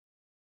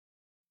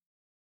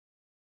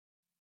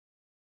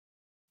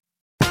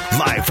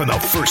Live from the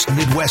First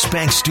Midwest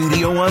Bank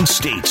studio on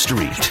State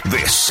Street,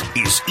 this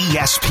is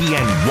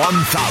ESPN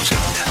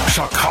 1000,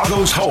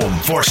 Chicago's home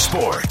for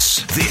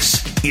sports.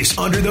 This is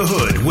Under the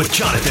Hood with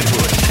Jonathan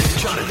Hood.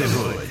 Jonathan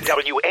Hood.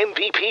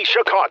 WMVP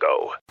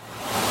Chicago.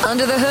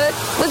 Under the Hood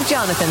with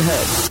Jonathan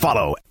Hood.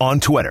 Follow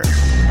on Twitter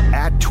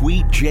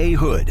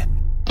 @TweetJHood.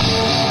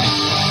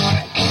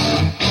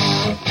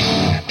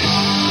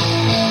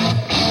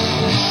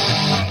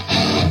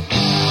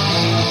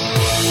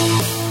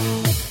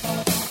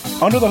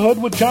 Under the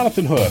Hood with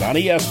Jonathan Hood on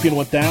ESPN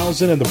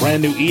 1000 and the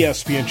brand new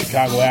ESPN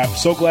Chicago app.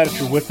 So glad that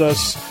you're with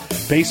us.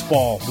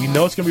 Baseball, we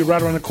know it's going to be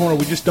right around the corner.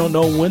 We just don't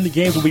know when the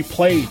games will be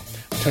played.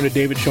 Turn to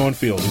David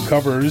Schoenfield, who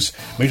covers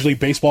Major League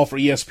Baseball for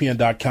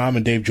ESPN.com,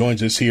 and Dave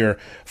joins us here,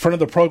 front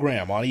of the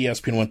program on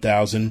ESPN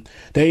 1000.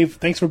 Dave,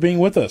 thanks for being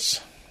with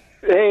us.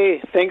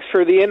 Hey, thanks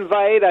for the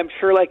invite. I'm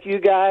sure like you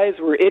guys,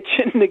 we're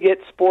itching to get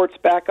sports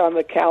back on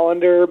the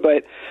calendar,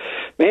 but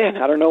man,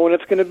 I don't know when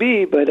it's going to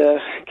be, but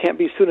it can't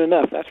be soon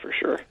enough, that's for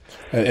sure.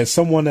 As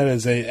someone that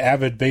is an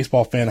avid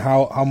baseball fan,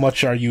 how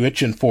much are you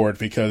itching for it?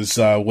 Because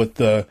with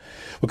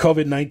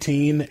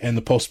COVID-19 and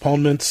the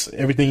postponements,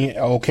 everything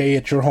okay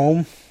at your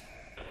home?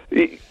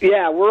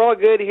 Yeah, we're all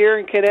good here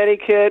in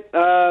Connecticut,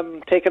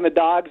 taking the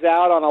dogs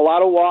out on a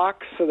lot of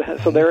walks,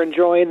 so they're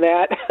enjoying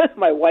that.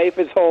 My wife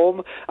is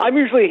home. I'm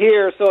usually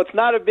here, so it's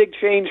not a big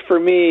change for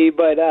me,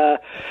 but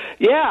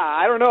yeah,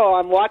 I don't know.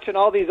 I'm watching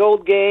all these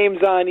old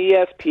games on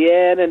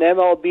ESPN and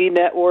MLB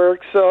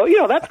Network, so,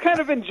 that's kind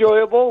of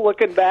enjoyable,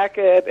 looking back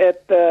at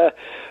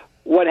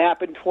what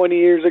happened 20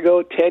 years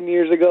ago, 10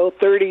 years ago,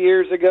 30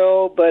 years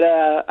ago, but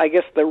I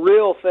guess the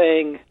real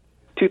thing,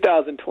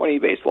 2020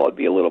 baseball would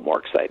be a little more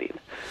exciting.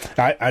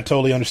 I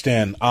totally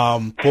understand.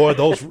 Boy,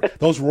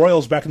 those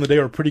Royals back in the day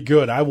were pretty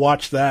good. I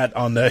watched that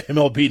on the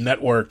MLB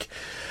Network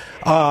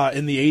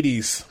in the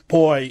 80s.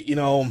 Boy,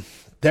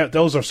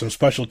 those are some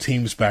special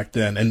teams back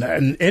then.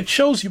 And it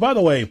shows you, by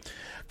the way,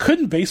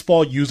 couldn't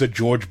baseball use a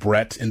George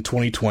Brett in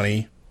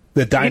 2020?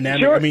 The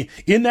dynamic, sure. I mean,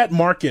 in that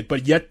market,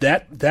 but yet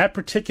that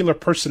particular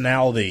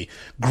personality,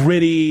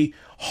 gritty,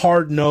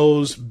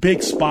 hard-nosed,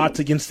 big spots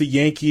against the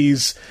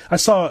Yankees. I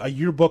saw a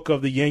yearbook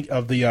of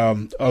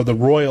the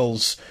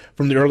Royals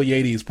from the early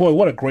 '80s. Boy,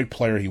 what a great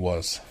player he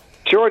was.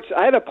 George,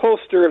 I had a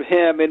poster of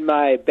him in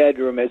my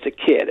bedroom as a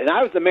kid, and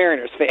I was a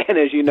Mariners fan,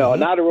 as you know,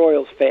 not a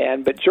Royals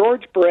fan. But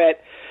George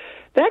Brett,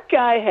 that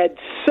guy had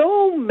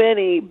so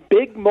many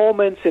big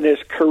moments in his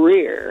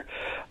career.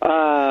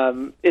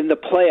 In the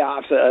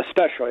playoffs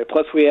especially.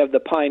 Plus we have the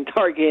Pine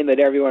Tar game that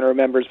everyone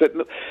remembers. But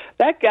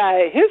that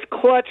guy, his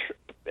clutch,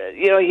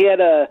 he had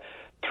a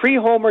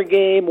 3-homer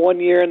game one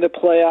year in the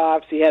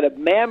playoffs. He had a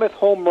mammoth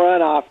home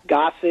run off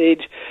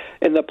Gossage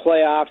in the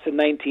playoffs in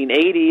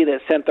 1980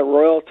 that sent the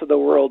Royals to the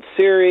World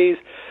Series.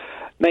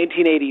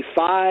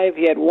 1985,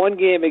 he had one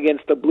game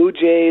against the Blue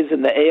Jays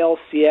in the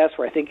ALCS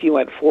where I think he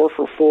went 4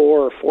 for 4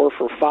 or 4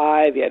 for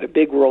 5. He had a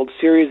big World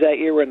Series that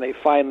year when they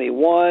finally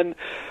won.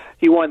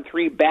 He won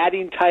 3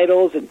 batting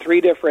titles in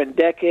 3 different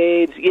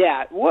decades.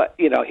 Yeah,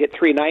 hit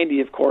 390,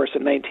 of course,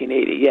 in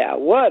 1980. Yeah,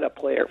 what a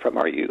player from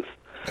our youth.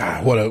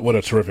 God, what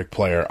a terrific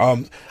player.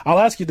 I'll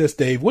ask you this,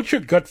 Dave. What's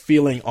your gut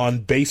feeling on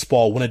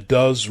baseball when it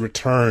does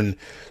return,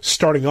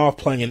 starting off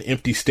playing in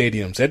empty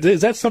stadiums?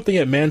 Is that something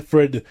that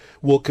Manfred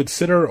will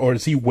consider, or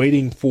is he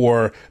waiting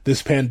for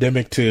this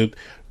pandemic to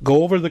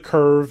go over the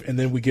curve and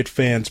then we get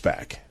fans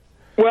back?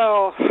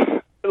 Well,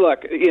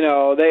 look,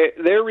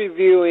 they're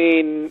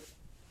reviewing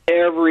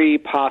every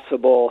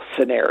possible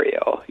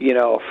scenario,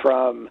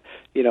 from,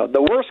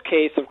 the worst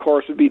case, of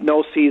course, would be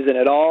no season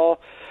at all.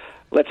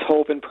 Let's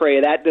hope and pray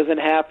that doesn't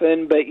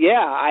happen. But, yeah,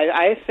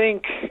 I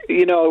think,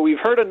 we've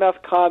heard enough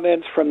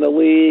comments from the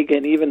league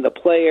and even the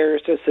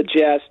players to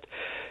suggest,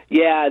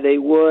 yeah, they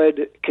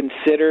would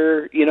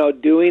consider,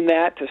 doing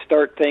that to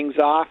start things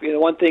off.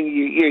 One thing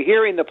you're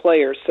hearing the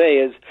players say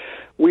is,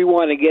 we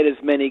want to get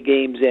as many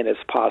games in as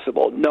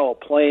possible. No,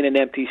 playing in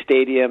empty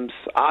stadiums,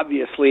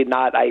 obviously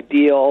not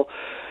ideal.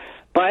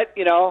 But,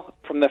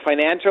 from the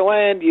financial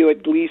end, you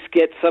at least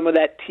get some of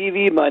that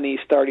TV money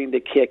starting to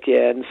kick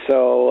in.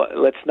 So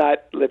let's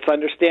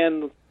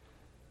understand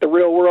the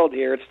real world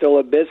here. It's still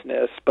a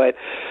business. But,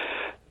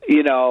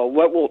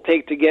 what will it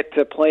take to get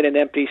to playing in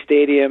empty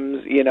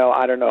stadiums,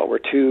 I don't know. We're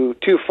too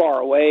far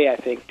away, I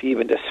think, to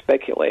even to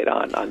speculate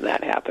on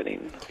that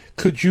happening.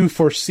 Could you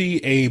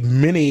foresee a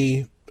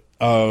mini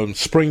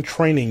spring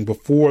training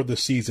before the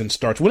season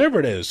starts,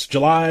 whatever it is,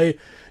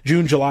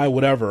 June, July,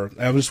 whatever?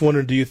 I was just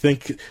wondering, do you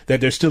think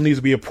that there still needs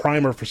to be a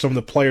primer for some of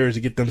the players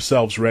to get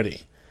themselves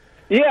ready?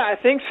 Yeah, I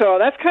think so.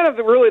 That's kind of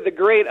really the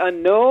great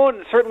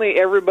unknown. Certainly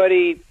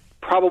everybody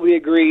probably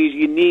agrees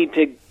you need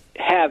to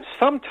have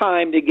some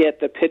time to get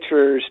the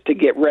pitchers to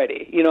get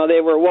ready.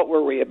 What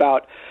were we,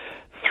 about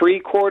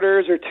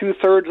 3/4 or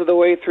 2/3 of the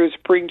way through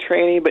spring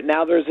training, but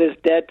now there's this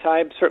dead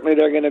time. Certainly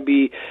they're going to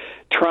be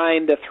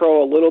trying to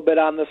throw a little bit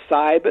on the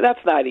side, but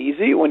that's not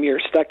easy when you're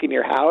stuck in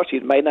your house.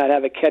 You might not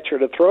have a catcher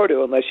to throw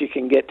to unless you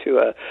can get to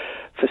a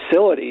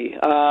facility.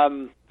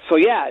 So,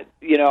 yeah,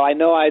 I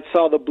know I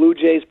saw the Blue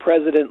Jays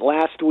president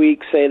last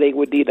week say they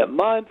would need a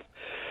month.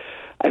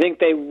 I think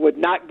they would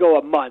not go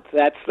a month.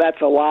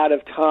 That's a lot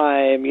of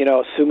time,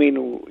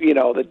 assuming,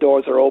 the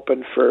doors are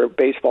open for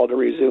baseball to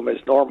resume as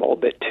normal.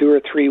 But 2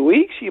 or 3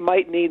 weeks, you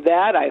might need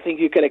that. I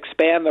think you could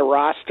expand the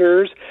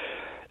rosters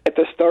at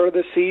the start of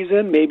the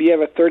season. Maybe you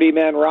have a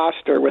 30-man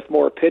roster with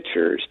more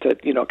pitchers to,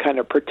 kind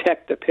of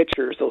protect the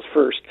pitchers those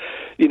first,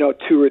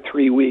 2 or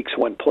 3 weeks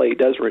when play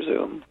does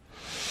resume.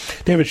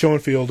 David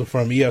Schoenfield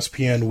from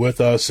ESPN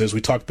with us as we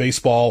talk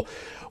baseball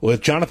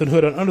with Jonathan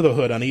Hood on Under the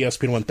Hood on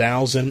ESPN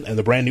 1000 and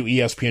the brand new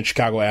ESPN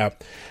Chicago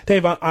app.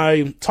 Dave,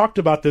 I talked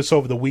about this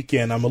over the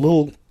weekend. I'm a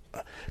little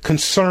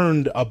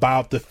concerned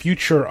about the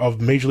future of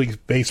Major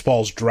League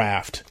Baseball's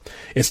draft.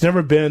 It's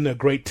never been a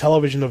great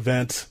television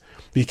event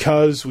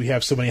because we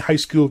have so many high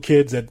school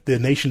kids that the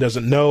nation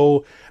doesn't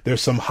know.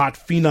 There's some hot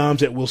phenoms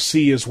that we'll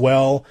see as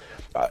well.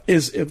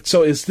 Is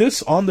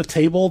this on the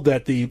table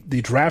that the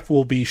draft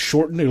will be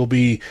shortened? It'll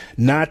be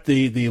not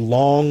the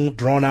long,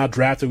 drawn-out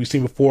draft that we've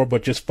seen before,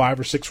 but just 5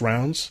 or 6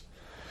 rounds?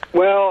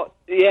 Well,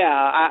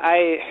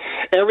 yeah,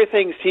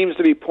 everything seems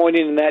to be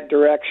pointing in that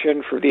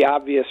direction for the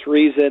obvious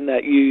reason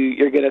that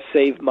you're going to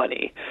save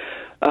money.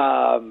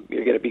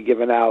 You're going to be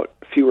giving out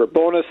fewer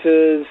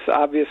bonuses,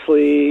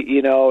 obviously,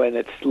 and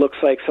it looks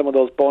like some of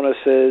those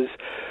bonuses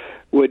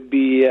would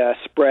be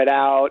spread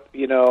out,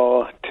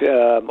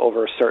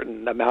 over a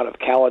certain amount of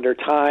calendar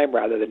time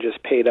rather than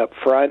just paid up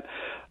front.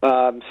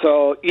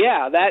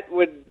 That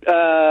would,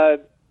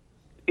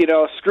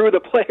 screw the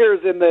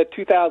players in the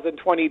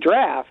 2020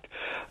 draft.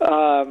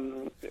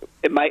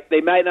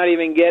 They might not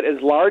even get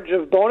as large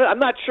of bonus. I'm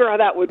not sure how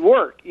that would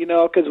work,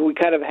 because we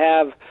kind of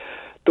have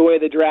the way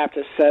the draft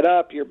is set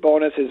up. Your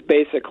bonus is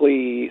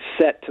basically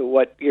set to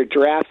what your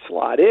draft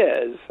slot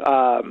is.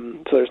 So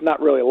there's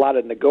not really a lot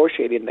of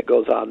negotiating that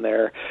goes on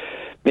there.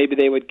 Maybe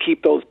they would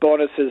keep those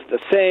bonuses the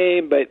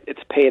same, but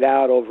it's paid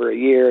out over a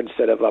year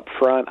instead of up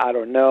front. I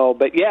don't know.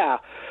 But,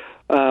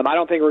 I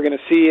don't think we're going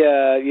to see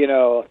a,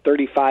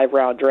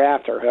 35-round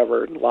draft or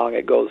however long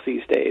it goes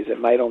these days. It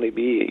might only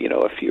be,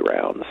 a few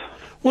rounds.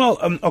 Well,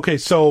 okay,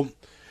 so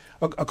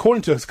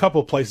according to a couple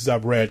of places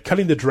I've read,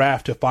 cutting the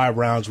draft to 5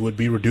 rounds would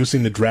be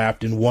reducing the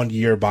draft in 1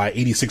 year by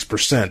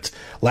 86%.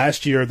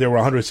 Last year, there were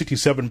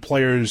 167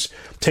 players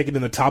taken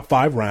in the top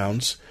 5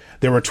 rounds.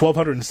 There were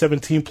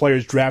 1,217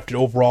 players drafted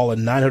overall,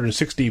 and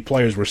 960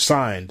 players were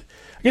signed.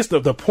 I guess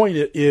the point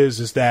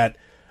is that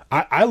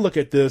I look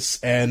at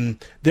this,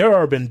 and there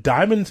have been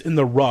diamonds in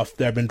the rough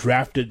that have been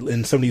drafted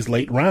in some of these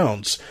late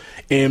rounds.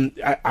 And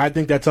I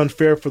think that's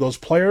unfair for those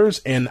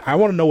players, and I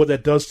want to know what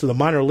that does to the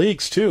minor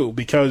leagues, too,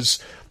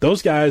 because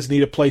those guys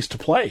need a place to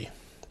play.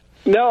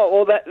 No,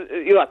 well,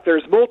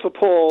 there's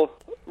multiple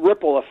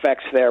ripple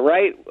effects there,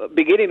 right?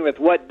 Beginning with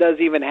what does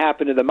even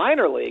happen to the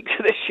minor leagues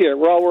this year.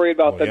 We're all worried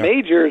about the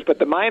majors, but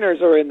the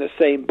minors are in the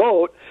same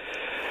boat.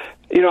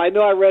 I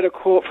know I read a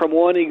quote from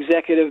one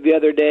executive the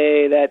other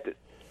day that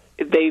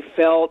they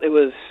felt it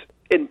was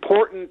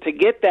important to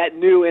get that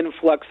new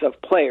influx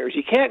of players.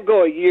 You can't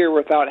go a year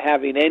without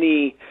having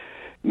any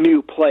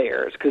new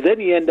players, because then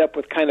you end up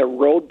with kind of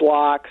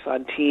roadblocks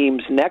on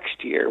teams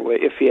next year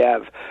if you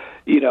have,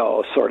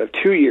 sort of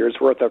 2 years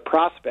worth of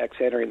prospects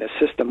entering the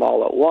system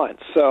all at once.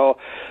 So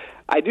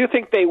I do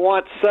think they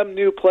want some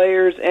new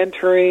players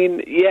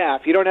entering. Yeah,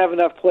 if you don't have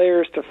enough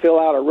players to fill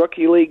out a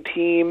rookie league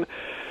team,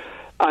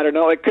 I don't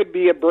know, it could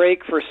be a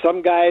break for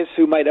some guys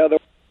who might otherwise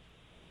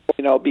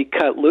be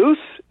cut loose.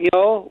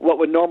 What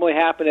would normally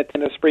happen at the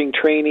end of spring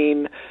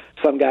training,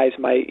 some guys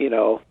might,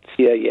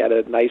 see you had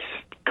a nice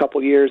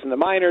couple years in the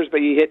minors, but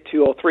you hit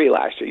 203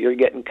 last year. You're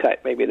getting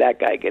cut. Maybe that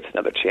guy gets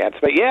another chance.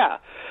 But, yeah,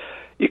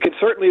 you can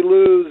certainly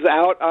lose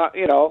out,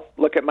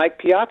 look at Mike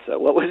Piazza.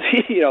 What was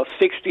he,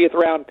 60th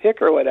round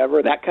pick or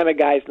whatever? That kind of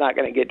guy's not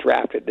going to get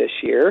drafted this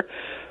year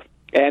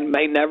and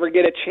may never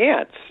get a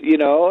chance.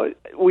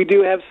 We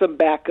do have some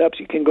backups.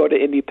 You can go to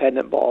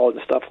independent ball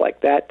and stuff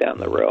like that down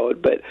the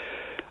road, but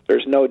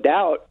there's no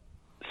doubt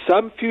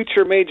some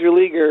future major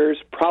leaguers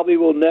probably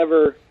will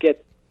never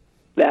get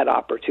that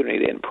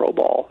opportunity in pro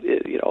ball,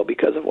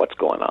 because of what's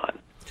going on.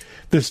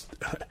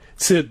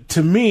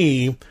 To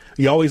me,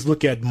 you always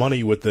look at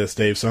money with this,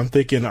 Dave. So I'm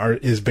thinking,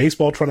 is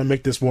baseball trying to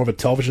make this more of a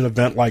television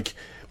event like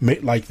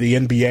the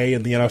NBA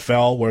and the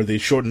NFL, where they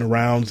shorten the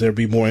rounds, there'd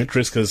be more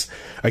interest? Because,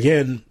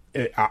 again,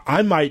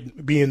 I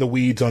might be in the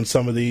weeds on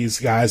some of these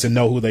guys and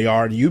know who they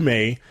are, and you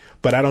may,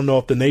 but I don't know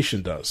if the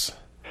nation does.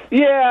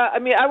 Yeah, I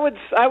mean, I would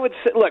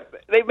say, look,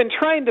 they've been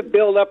trying to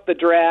build up the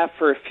draft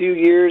for a few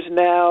years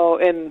now,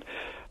 and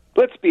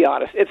let's be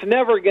honest, it's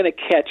never going to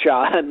catch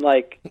on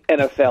like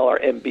NFL or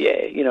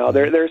NBA.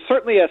 There's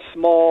certainly a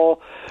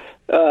small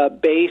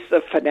base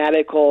of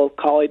fanatical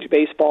college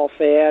baseball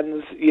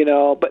fans,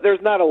 but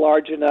there's not a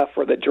large enough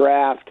where the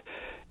draft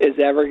is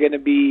ever going to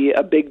be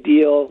a big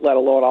deal, let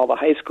alone all the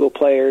high school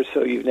players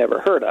who you've never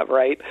heard of,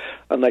 right?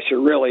 Unless you're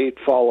really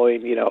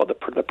following,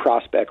 the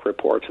prospect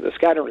reports or the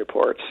scouting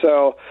reports.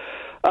 So,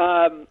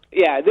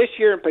 this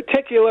year in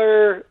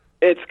particular,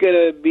 it's going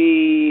to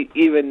be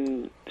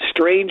even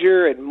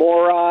stranger and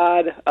more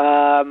odd.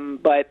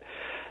 But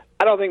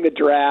I don't think the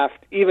draft,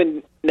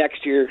 even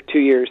next year, 2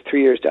 years,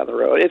 3 years down the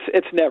road,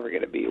 it's never going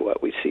to be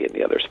what we see in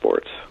the other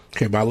sports.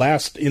 Okay, my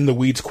last in the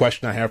weeds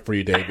question I have for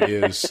you, Dave,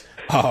 is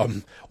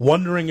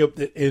wondering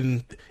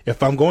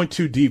if I'm going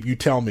too deep. You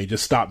tell me,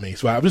 just stop me.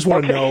 So I just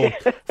want to know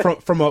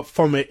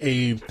from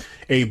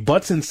a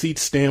butts and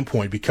seats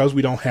standpoint, because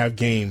we don't have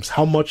games,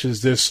 how much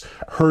is this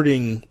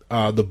hurting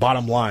the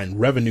bottom line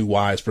revenue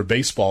wise for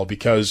baseball?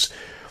 Because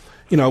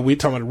we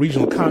talk about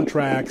regional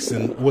contracts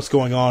and what's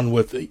going on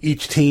with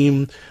each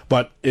team,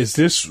 but is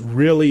this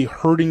really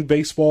hurting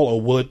baseball,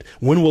 or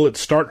when will it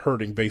start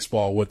hurting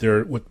baseball with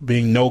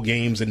being no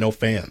games and no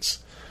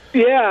fans?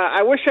 Yeah,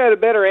 I wish I had a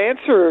better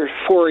answer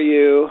for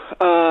you.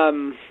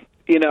 Unless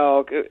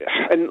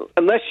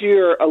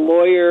you're a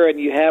lawyer and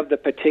you have the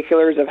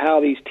particulars of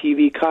how these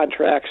TV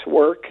contracts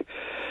work,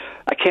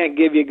 I can't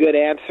give you a good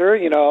answer.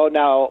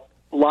 Now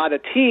a lot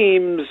of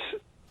teams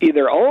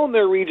either own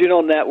their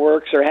regional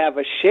networks or have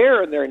a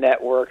share in their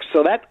networks,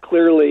 so that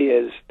clearly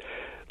is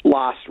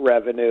lost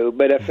revenue.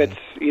 But if it's,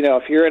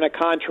 if you're in a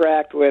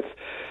contract with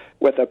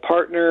a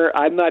partner,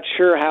 I'm not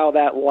sure how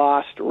that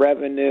lost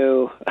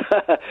revenue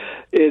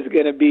is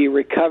going to be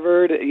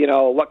recovered.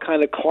 What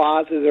kind of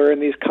clauses are in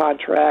these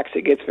contracts?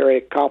 It gets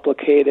very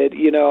complicated.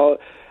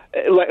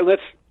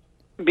 Let's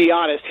be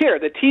honest here.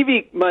 The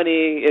TV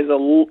money is a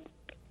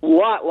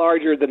lot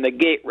larger than the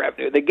gate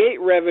revenue. The gate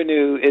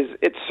revenue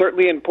it's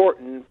certainly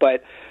important,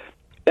 but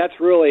that's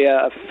really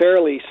a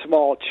fairly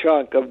small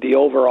chunk of the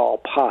overall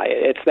pie.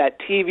 It's that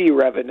TV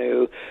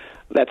revenue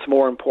that's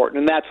more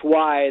important, and that's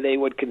why they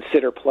would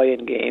consider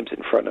playing games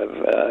in front of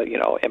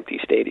empty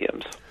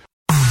stadiums.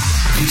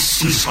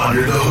 This is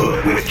Under the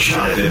Hood with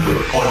Jonathan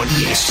Hood on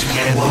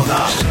ESPN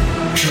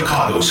 1000,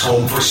 Chicago's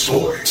home for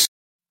sports.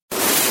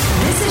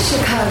 This is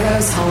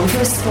Chicago's home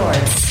for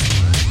sports.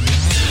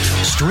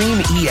 Stream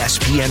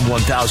ESPN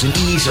 1000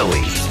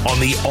 easily on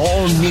the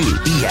all-new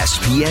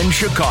ESPN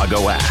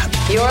Chicago app.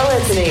 You're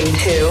listening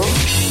to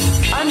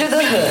Under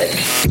the Hood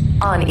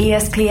on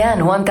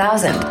ESPN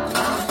 1000.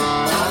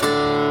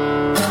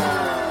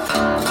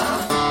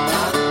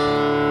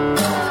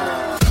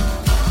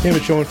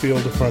 David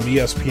Schoenfield from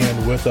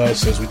ESPN with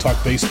us as we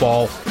talk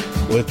baseball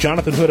with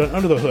Jonathan Hood on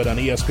Under the Hood on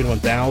ESPN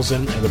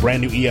 1000 and the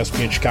brand new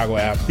ESPN Chicago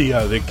app.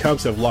 The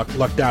Cubs have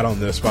lucked out on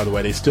this, by the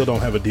way. They still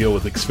don't have a deal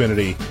with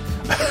Xfinity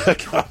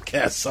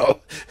Comcast,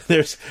 so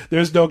there's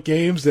no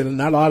games, and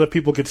not a lot of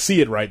people could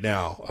see it right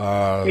now.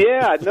 And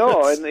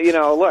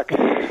look,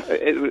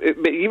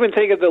 even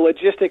think of the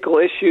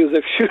logistical issues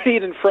of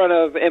shooting in front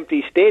of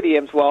empty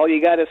stadiums. Well,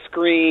 you got to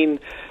screen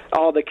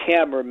all the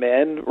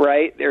cameramen,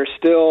 right? There's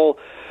still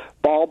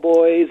ball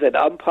boys and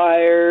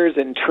umpires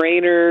and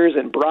trainers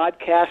and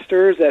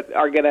broadcasters that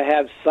are going to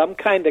have some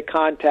kind of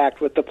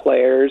contact with the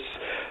players.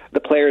 The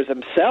players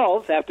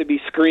themselves have to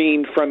be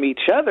screened from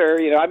each other.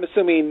 I'm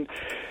assuming,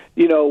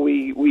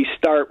 we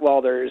start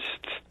while the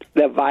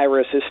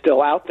virus is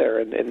still out there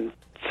in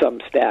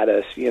some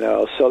status,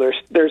 so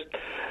there's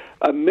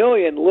a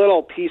million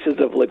little pieces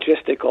of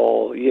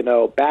logistical,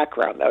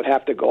 background that would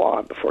have to go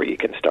on before you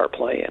can start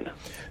playing.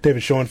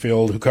 David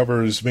Schoenfield, who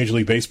covers Major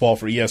League Baseball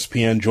for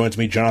ESPN, joins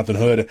me, Jonathan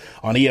Hood,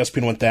 on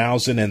ESPN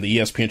 1000 and the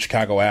ESPN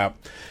Chicago app.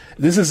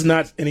 This is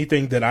not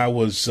anything that I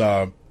was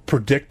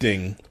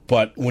predicting,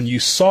 but when you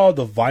saw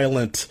the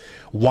violent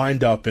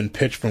wind-up and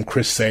pitch from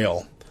Chris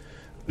Sale,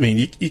 I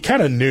mean, you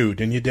kind of knew,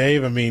 didn't you,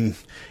 Dave? I mean,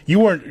 you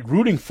weren't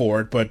rooting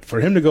for it, but for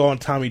him to go on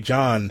Tommy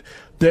John,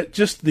 that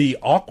just the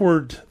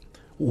awkward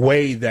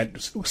way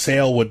that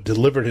Sale would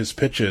deliver his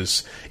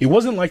pitches, it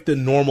wasn't like the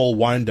normal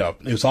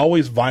windup. It was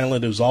always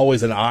violent. It was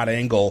always an odd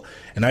angle.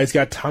 And now he's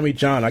got Tommy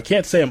John. I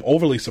can't say I'm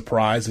overly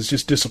surprised. It's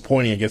just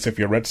disappointing, I guess, if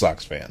you're a Red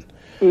Sox fan.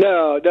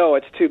 No,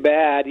 it's too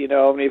bad.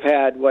 We've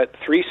had,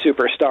 3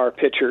 superstar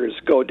pitchers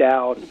go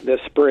down this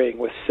spring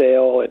with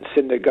Sale and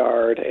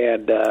Syndergaard,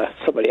 and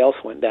somebody else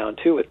went down,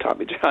 too, with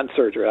Tommy John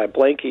surgery. I'm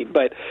blanking.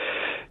 But,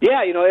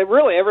 yeah, it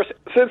really, ever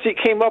since he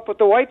came up with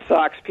the White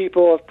Sox,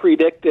 people have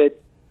predicted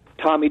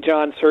Tommy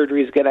John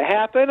surgery is going to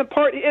happen.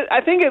 I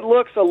think it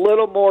looks a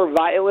little more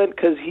violent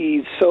because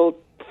he's so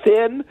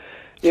thin.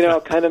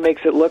 Kind of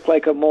makes it look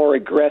like a more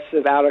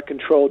aggressive,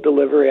 out-of-control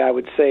delivery, I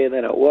would say,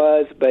 than it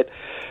was. But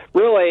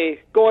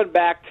really, going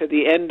back to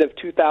the end of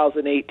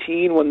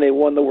 2018 when they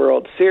won the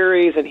World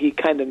Series and he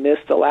kind of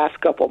missed the last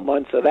couple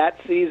months of that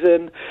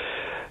season,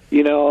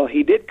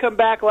 he did come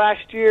back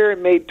last year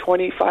and made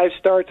 25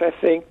 starts, I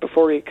think,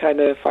 before he kind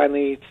of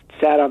finally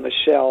sat on the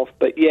shelf.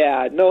 But,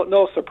 yeah,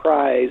 no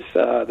surprise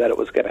that it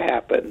was going to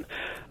happen,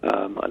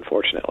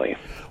 unfortunately.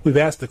 We've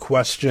asked the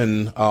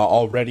question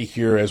already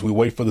here as we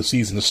wait for the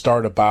season to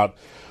start about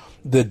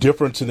the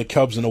difference in the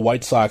Cubs and the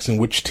White Sox and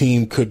which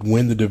team could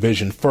win the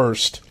division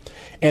first.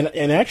 And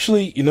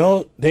actually,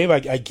 Dave,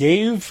 I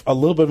gave a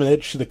little bit of an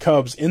edge to the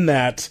Cubs in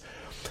that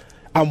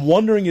I'm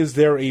wondering, is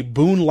there a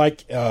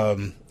Boone-like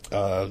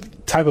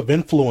type of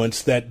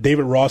influence that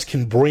David Ross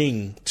can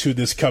bring to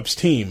this Cubs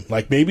team?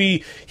 Like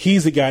maybe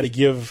he's the guy to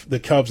give the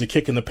Cubs a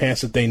kick in the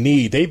pants that they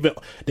need. They've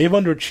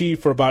underachieved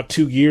for about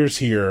 2 years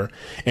here,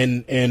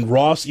 and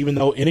Ross, even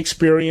though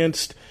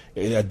inexperienced,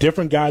 a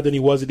different guy than he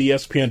was at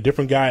ESPN,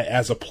 different guy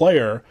as a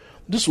player.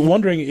 Just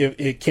wondering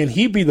can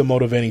he be the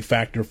motivating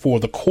factor for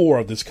the core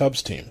of this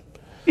Cubs team?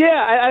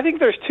 Yeah, I think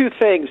there's two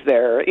things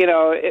there.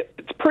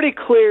 It's pretty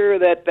clear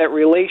that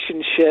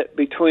relationship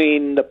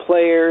between the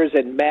players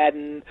and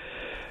Madden,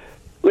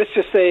 let's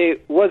just say,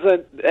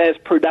 wasn't as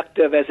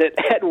productive as it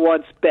had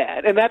once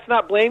been. And that's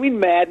not blaming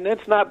Madden.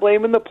 It's not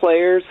blaming the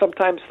players.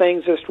 Sometimes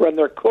things just run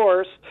their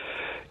course.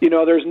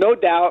 There's no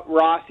doubt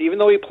Ross, even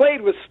though he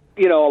played with,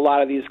 a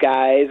lot of these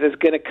guys, is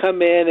going to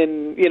come in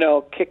and,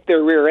 kick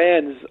their rear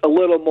ends a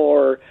little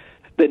more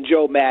than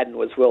Joe Madden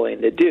was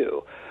willing to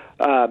do.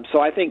 So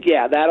I think,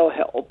 that'll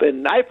help.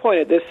 And I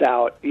pointed this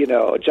out,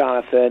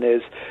 Jonathan,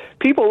 is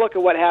people look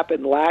at what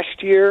happened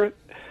last year.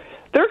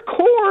 Their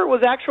core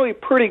was actually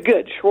pretty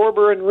good.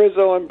 Schwarber and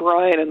Rizzo and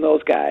Bryant and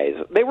those guys,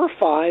 they were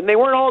fine. They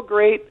weren't all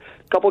great.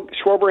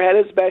 Schwarber had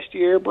his best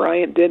year.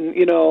 Bryant didn't,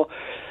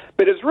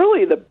 But it's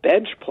really the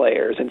bench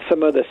players and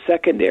some of the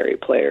secondary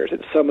players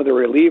and some of the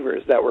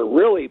relievers that were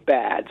really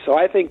bad. So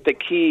I think the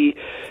key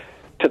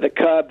to the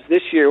Cubs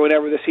this year,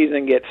 whenever the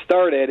season gets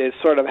started, is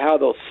sort of how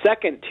those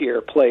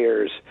second-tier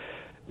players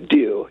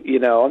do,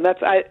 and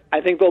that's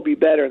I think they'll be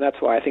better, and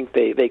that's why I think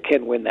they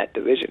can win that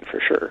division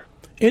for sure.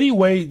 Any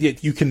way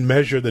that you can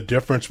measure the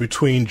difference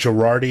between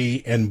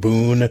Girardi and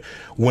Boone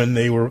when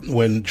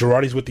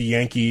Girardi's with the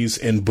Yankees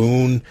and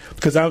Boone?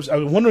 Because I was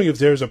wondering if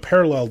there's a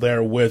parallel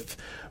there with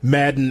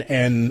Madden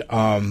and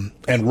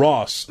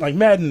Ross. Like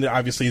Madden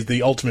obviously is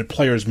the ultimate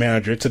player's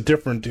manager. It's a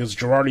different, because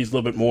Girardi's a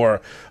little bit more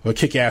of a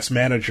kick-ass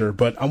manager.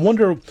 But I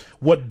wonder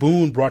what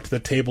Boone brought to the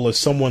table as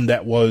someone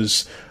that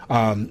was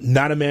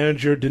not a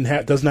manager,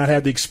 does not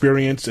have the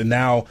experience, and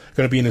now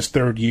going to be in his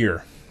third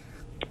year.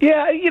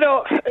 Yeah,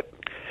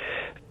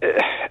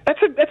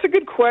 That's a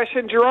good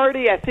question.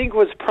 Girardi, I think,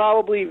 was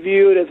probably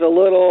viewed as a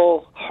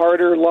little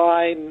harder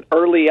line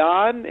early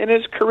on in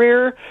his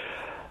career.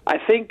 I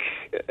think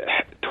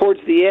towards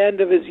the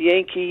end of his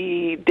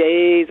Yankee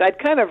days, I'd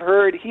kind of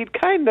heard he'd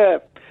kind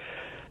of,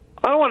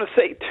 I don't want to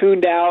say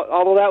tuned out,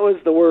 although that was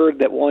the word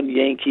that one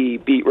Yankee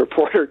beat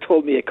reporter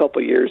told me a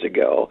couple years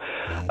ago.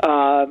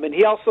 And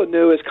he also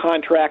knew his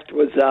contract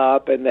was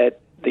up and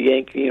that the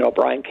Yankee,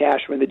 Brian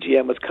Cashman, the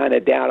GM, was kind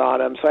of down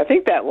on him. So I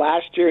think that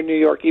last year in New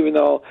York, even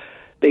though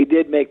they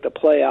did make the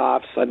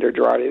playoffs under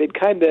Girardi, they'd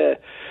kind of,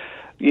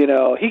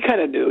 he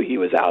kind of knew he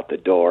was out the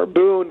door.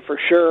 Boone, for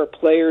sure,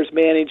 players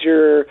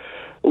manager,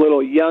 a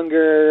little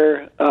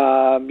younger,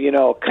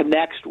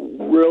 connects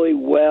really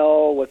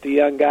well with the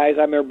young guys.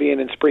 I remember being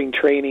in spring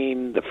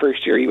training the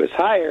first year he was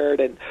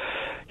hired, and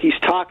he's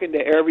talking to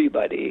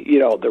everybody,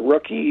 the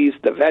rookies,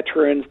 the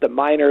veterans, the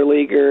minor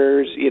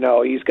leaguers.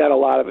 He's got a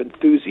lot of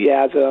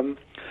enthusiasm.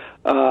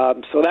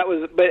 So that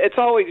was, but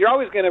you're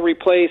always going to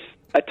replace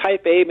a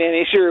type A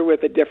manager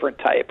with a different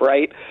type,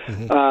 right?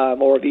 Mm-hmm.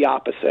 Or the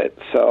opposite.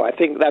 So I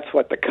think that's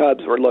what the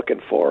Cubs were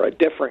looking for, a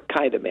different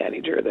kind of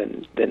manager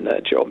than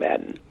Joe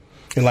Madden.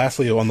 And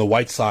lastly, on the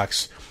White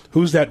Sox,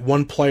 who's that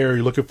one player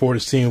you're looking forward to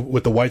seeing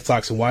with the White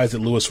Sox, and why is it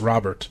Lewis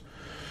Robert?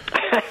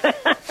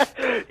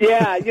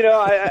 Yeah,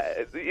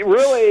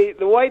 really,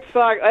 the White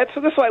Sox.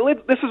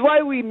 This is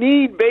why we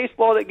need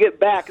baseball to get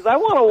back, because I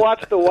want to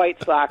watch the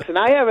White Sox, and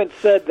I haven't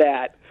said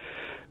that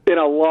in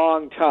a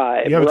long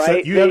time,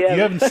 right? You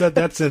haven't said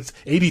that since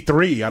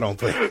 '83, I don't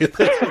think.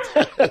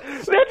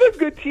 That's a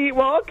good team.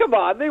 Well, come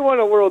on, they won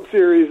a World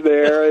Series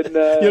there, and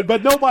yeah,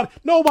 but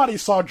nobody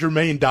saw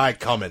Jermaine Dye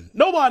coming.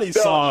 Nobody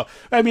saw.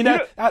 I mean,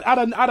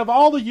 out of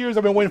all the years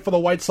I've been waiting for the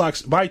White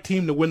Sox, my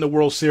team, to win the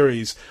World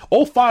Series,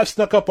 05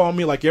 snuck up on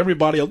me like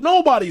everybody else.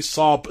 Nobody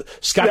saw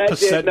Scott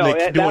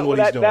Pasetnik doing what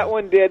he's doing. That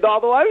one did.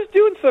 Although I was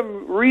doing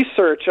some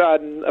research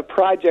on a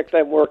project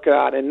I'm working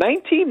on in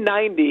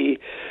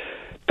 1990.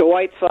 The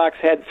White Sox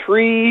had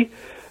three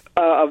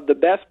of the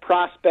best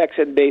prospects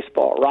in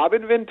baseball: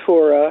 Robin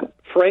Ventura,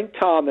 Frank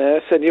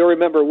Thomas, and you'll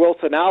remember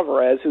Wilson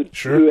Alvarez,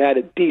 who had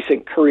a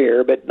decent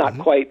career, but not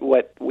quite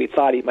what we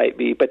thought he might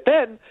be. But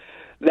then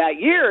that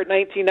year,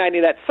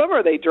 1990, that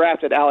summer, they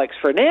drafted Alex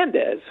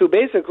Fernandez, who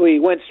basically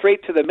went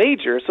straight to the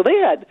majors. So they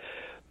had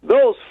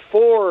those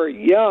four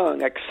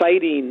young,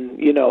 exciting,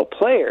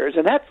 players,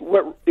 and that's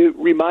what it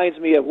reminds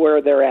me of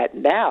where they're at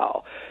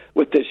now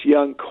with this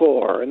young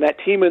core. And that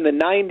team in the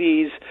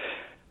 90s,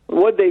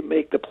 would they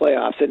make the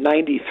playoffs? In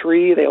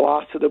 93, they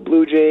lost to the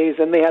Blue Jays,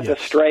 and they had the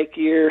strike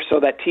year, so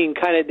that team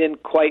kind of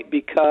didn't quite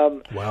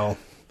become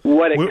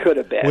what it could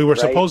have been. We were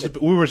supposed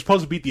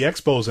to beat the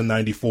Expos in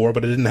 94,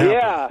 but it didn't happen.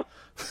 Yeah.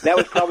 That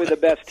was probably the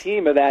best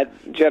team of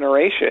that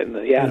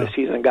generation. Yeah, the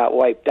season got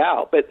wiped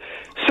out. But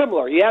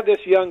similar, you have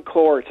this young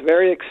core. It's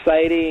very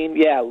exciting.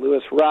 Yeah,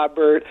 Lewis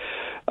Robert.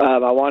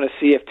 I want to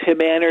see if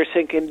Tim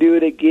Anderson can do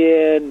it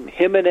again.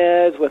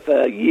 Jimenez, with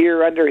a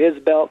year under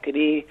his belt, can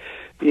he,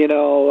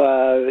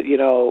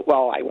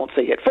 well, I won't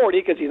say hit 40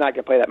 because he's not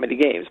going to play that many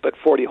games, but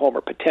 40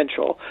 homer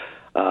potential.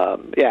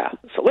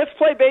 So let's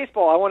play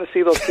baseball. I want to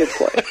see those kids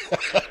play.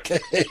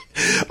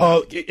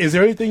 Okay. Is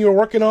there anything you're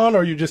working on, or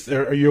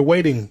are you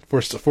waiting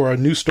for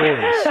new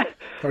stories?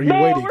 Or are you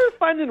waiting? We're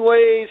finding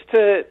ways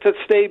to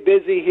stay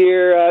busy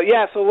here.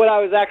 So what I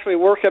was actually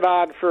working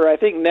on for, I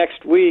think,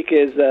 next week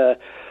is the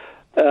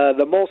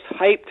most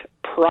hyped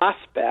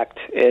prospect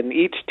in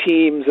each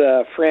team's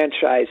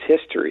franchise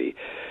history.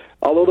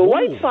 Although the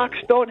White Sox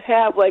don't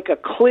have like a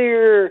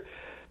clear,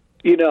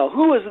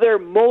 who is their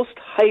most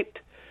hyped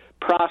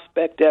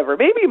prospect ever?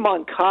 Maybe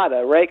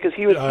Moncada, right? Because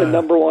he was the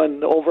number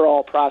one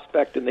overall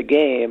prospect in the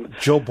game.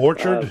 Joe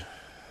Borchard?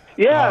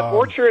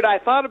 Borchard, I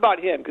thought about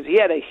him because he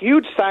had a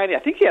huge signing. I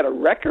think he had a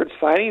record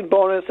signing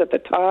bonus at the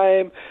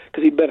time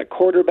because he'd been a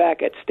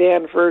quarterback at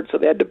Stanford, so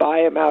they had to buy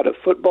him out of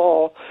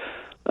football.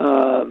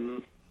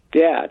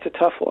 It's a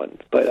tough one,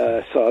 but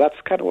so that's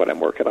kind of what I'm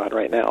working on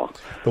right now.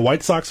 The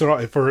White Sox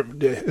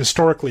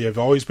historically have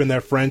always been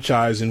that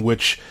franchise in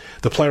which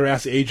the player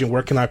asks the agent,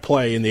 "Where can I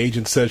play?" and the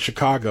agent says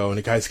Chicago, and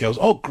the guy goes,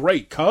 "Oh,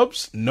 great,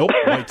 Cubs? Nope,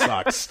 White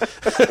Sox."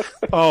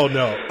 Oh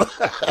no.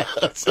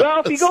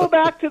 Well, if you go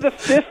back to the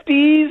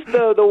 50s,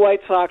 the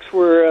White Sox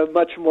were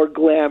much more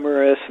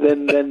glamorous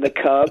than the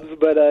Cubs,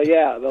 but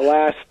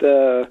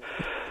the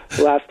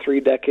last 3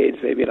 decades,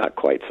 maybe not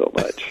quite so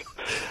much.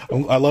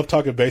 I love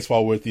talking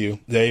baseball with you,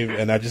 Dave,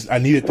 and I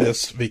needed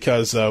this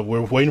because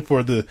we're waiting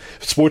for the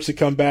sports to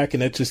come back,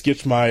 and it just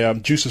gets my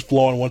juices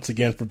flowing once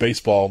again for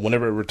baseball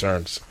whenever it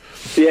returns.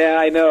 Yeah,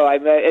 I know.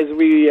 As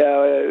we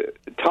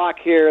talk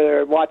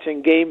here,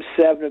 watching Game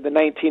 7 of the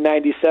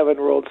 1997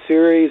 World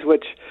Series,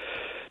 which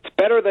it's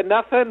better than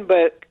nothing,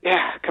 but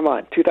come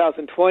on,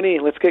 2020,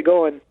 let's get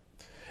going.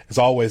 As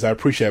always, I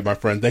appreciate it, my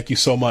friend. Thank you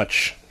so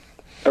much.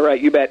 All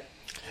right, you bet.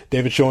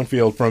 David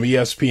Schoenfield from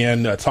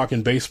ESPN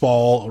talking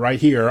baseball right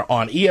here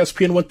on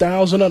ESPN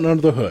 1000 and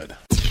Under the Hood.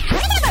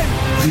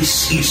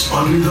 This is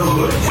Under the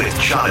Hood with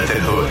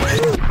Jonathan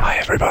Hood. Hi,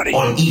 everybody.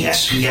 On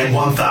ESPN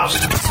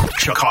 1000,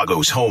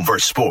 Chicago's home for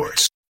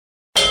sports.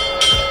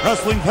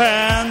 Wrestling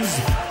fans,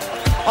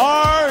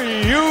 are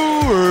you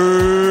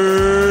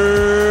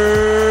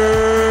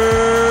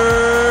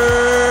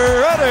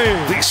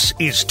ready? This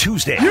is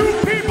Tuesday. You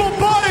people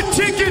bought a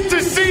ticket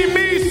to see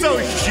me,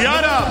 so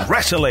shut up.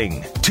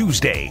 Wrestling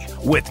Tuesday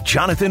with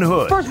Jonathan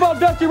Hood. First of all,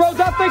 Dusty Rhodes,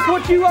 I think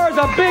what you are is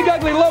a big,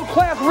 ugly,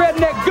 low-class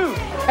redneck goose.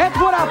 That's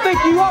what I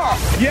think you are.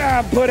 Yeah,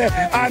 I'm pretty.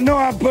 I know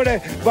I'm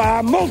pretty, but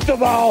I'm most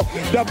of all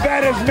the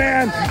baddest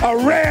man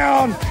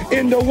around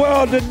in the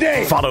world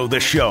today. Follow the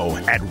show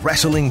at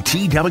Wrestling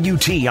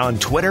TWT on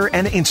Twitter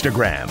and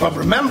Instagram. But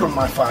remember,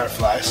 my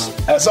fireflies,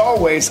 as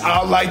always,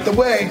 I'll light the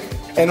way,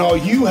 and all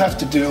you have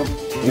to do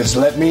is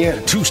let me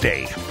in.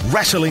 Tuesday,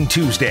 Wrestling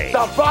Tuesday.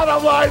 The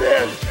bottom line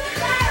is,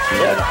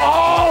 in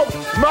all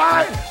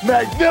my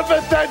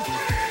magnificence,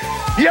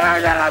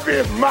 you're gonna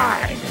be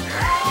mine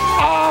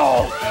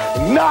all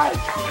night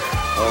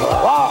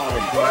long.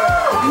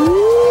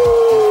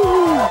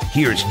 Woo!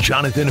 Here's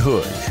Jonathan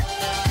Hood.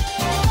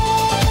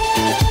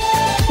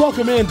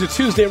 Welcome in to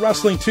Tuesday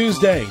Wrestling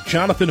Tuesday.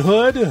 Jonathan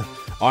Hood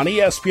on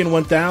ESPN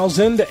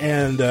 1000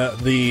 and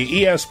the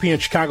ESPN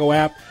Chicago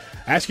app.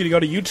 I ask you to go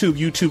to YouTube,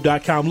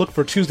 youtube.com, look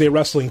for Tuesday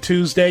Wrestling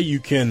Tuesday.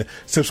 You can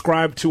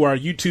subscribe to our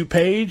YouTube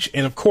page,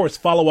 and of course,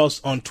 follow us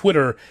on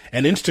Twitter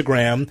and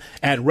Instagram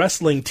at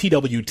Wrestling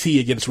TWT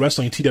against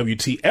Wrestling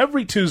TWT.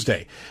 Every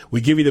Tuesday, we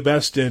give you the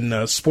best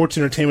in sports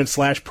entertainment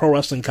 / pro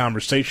wrestling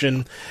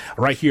conversation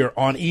right here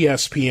on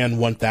ESPN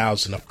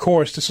 1000. Of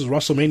course, this is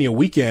WrestleMania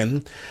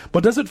weekend,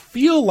 but does it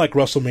feel like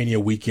WrestleMania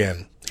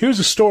weekend? Here's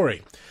the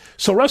story.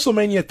 So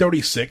WrestleMania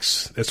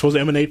 36, that's supposed to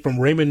emanate from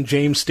Raymond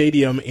James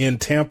Stadium in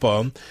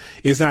Tampa,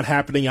 is not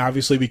happening,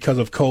 obviously, because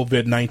of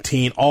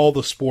COVID-19. All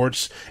the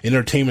sports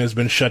entertainment has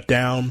been shut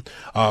down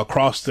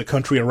across the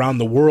country, around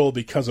the world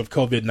because of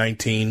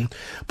COVID-19.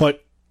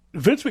 But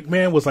Vince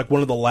McMahon was like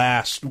one of the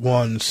last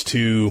ones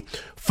to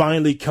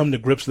finally come to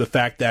grips with the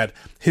fact that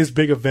his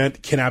big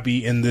event cannot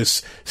be in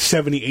this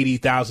 70,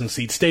 80,000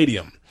 seat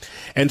stadium.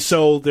 And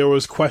so there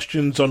was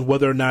questions on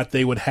whether or not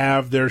they would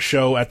have their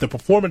show at the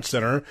Performance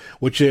Center,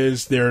 which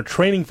is their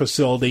training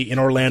facility in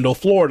Orlando,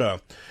 Florida.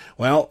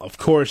 Well, of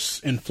course,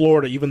 in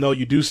Florida, even though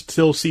you do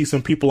still see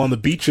some people on the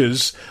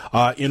beaches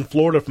in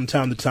Florida from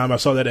time to time, I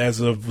saw that as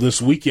of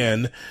this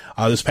weekend,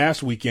 this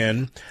past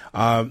weekend,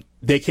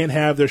 they can't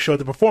have their show at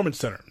the Performance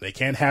Center. They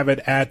can't have it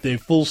at the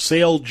Full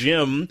Sail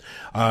Gym,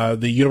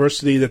 the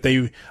university that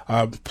they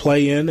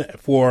play in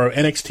for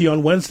NXT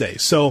on Wednesday.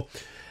 So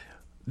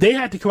they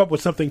had to come up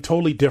with something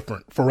totally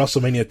different for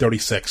WrestleMania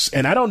 36.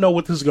 And I don't know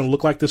what this is going to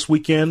look like this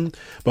weekend,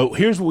 but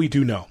here's what we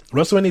do know.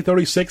 WrestleMania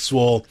 36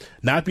 will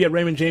not be at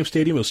Raymond James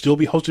Stadium. It'll still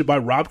be hosted by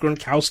Rob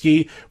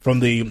Gronkowski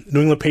from the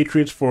New England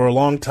Patriots for a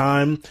long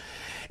time.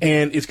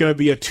 And it's going to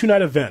be a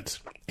 2-night event.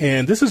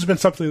 And this has been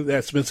something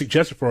that's been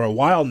suggested for a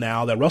while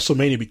now, that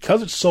WrestleMania,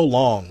 because it's so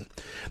long,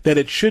 that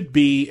it should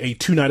be a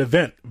 2-night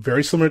event,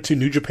 very similar to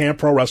New Japan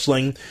Pro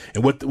Wrestling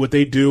and what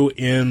they do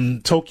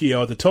in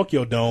Tokyo, at the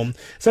Tokyo Dome.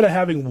 Instead of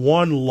having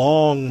one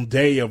long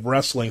day of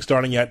wrestling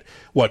starting at,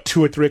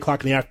 2 or 3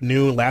 o'clock in the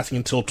afternoon, lasting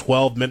until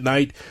 12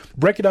 midnight,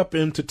 break it up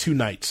into 2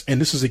 nights.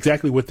 And this is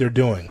exactly what they're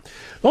doing.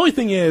 The only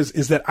thing is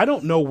that I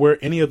don't know where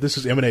any of this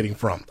is emanating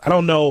from. I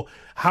don't know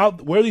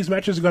where these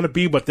matches are going to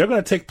be, but they're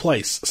going to take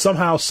place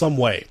somehow, some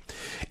way.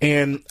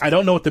 And I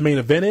don't know what the main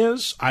event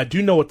is. I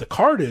do know what the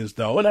card is,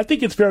 though, and I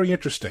think it's very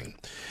interesting.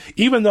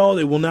 Even though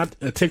it will not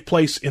take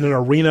place in an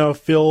arena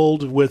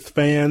filled with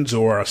fans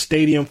or a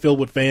stadium filled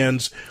with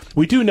fans,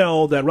 we do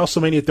know that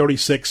WrestleMania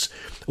 36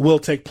 will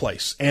take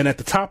place. And at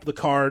the top of the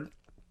card,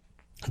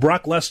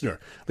 Brock Lesnar,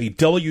 the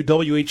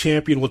WWE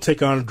champion, will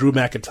take on Drew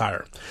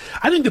McIntyre.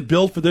 I think the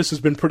build for this has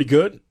been pretty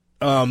good.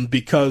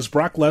 Because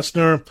Brock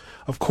Lesnar,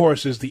 of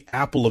course, is the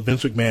apple of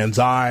Vince McMahon's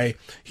eye.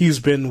 He's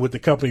been with the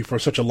company for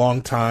such a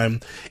long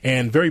time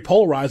and very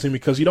polarizing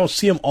because you don't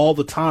see him all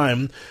the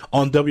time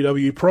on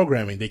WWE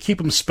programming. They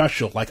keep him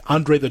special, like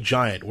Andre the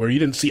Giant, where you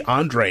didn't see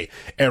Andre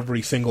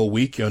every single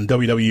week on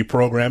WWE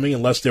programming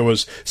unless there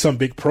was some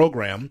big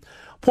program.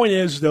 Point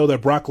is, though,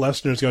 that Brock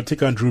Lesnar is going to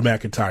take on Drew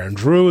McIntyre. And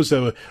Drew is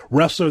a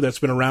wrestler that's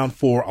been around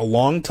for a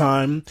long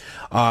time,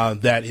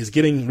 that is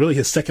getting really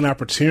his second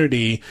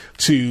opportunity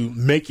to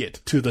make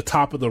it to the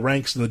top of the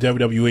ranks in the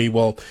WWE.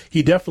 Well,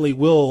 he definitely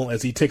will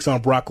as he takes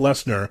on Brock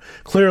Lesnar.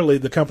 Clearly,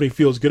 the company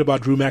feels good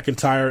about Drew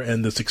McIntyre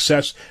and the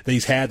success that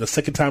he's had the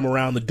second time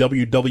around the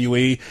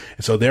WWE.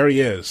 And so there he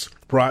is.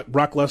 Brock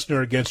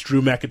Lesnar against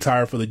Drew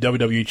McIntyre for the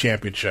WWE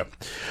Championship.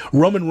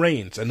 Roman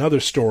Reigns, another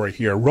story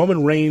here.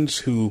 Roman Reigns,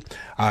 who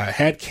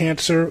had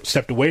cancer,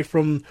 stepped away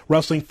from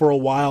wrestling for a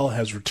while,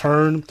 has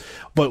returned,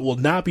 but will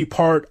not be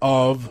part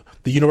of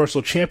the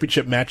Universal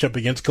Championship matchup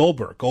against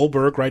Goldberg.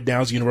 Goldberg right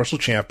now is the Universal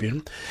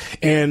Champion,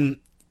 and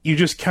you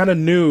just kind of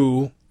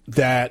knew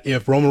that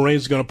if Roman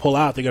Reigns is going to pull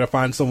out, they're going to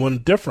find someone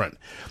different.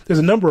 There's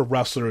a number of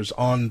wrestlers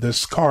on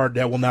this card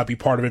that will not be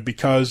part of it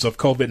because of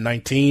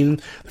COVID-19,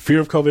 the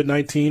fear of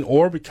COVID-19,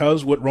 or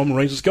because what Roman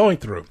Reigns is going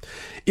through.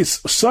 It's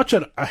such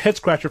a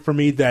head-scratcher for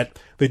me that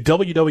the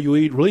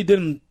WWE really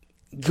didn't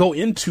go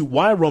into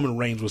why Roman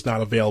Reigns was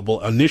not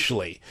available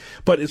initially.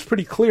 But it's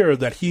pretty clear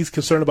that he's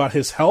concerned about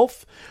his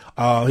health,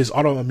 his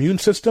autoimmune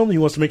system. He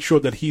wants to make sure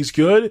that he's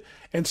good.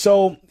 And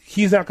so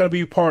he's not going to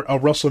be part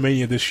of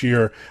WrestleMania this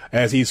year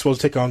as he's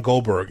supposed to take on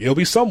Goldberg. It'll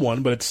be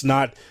someone, but it's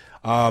not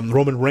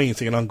Roman Reigns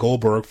taking on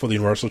Goldberg for the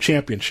Universal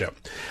Championship.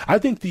 I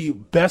think the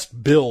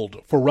best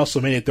build for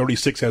WrestleMania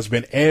 36 has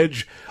been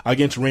Edge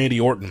against Randy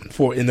Orton,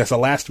 and that's a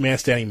last man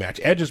standing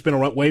match. Edge has been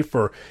away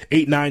for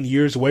 8-9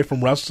 years away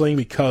from wrestling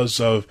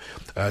because of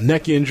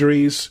neck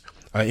injuries,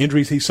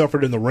 injuries he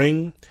suffered in the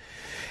ring.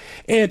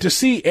 And to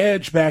see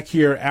Edge back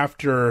here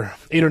after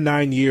 8 or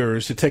 9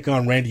 years to take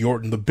on Randy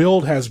Orton, the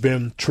build has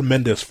been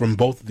tremendous from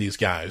both of these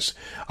guys.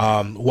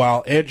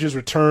 While Edge's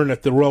return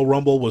at the Royal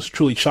Rumble was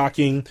truly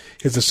shocking,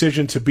 his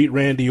decision to beat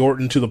Randy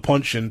Orton to the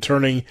punch and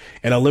turning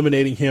and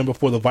eliminating him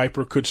before the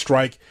Viper could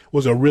strike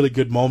was a really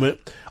good moment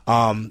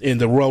in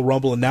the Royal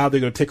Rumble, and now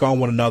they're going to take on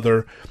one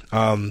another.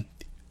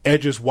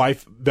 Edge's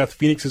wife, Beth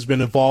Phoenix, has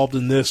been involved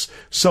in this.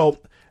 So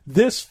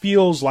this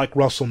feels like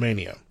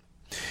WrestleMania.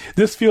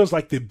 This feels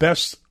like the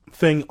best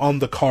thing on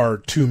the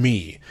card to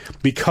me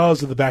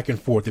because of the back and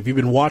forth. If you've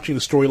been watching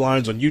the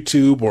storylines on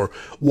YouTube or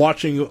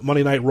watching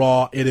Monday Night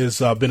Raw, it has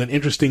been an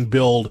interesting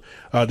build,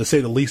 to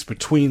say the least,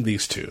 between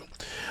these two.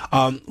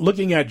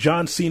 Looking at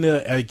John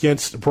Cena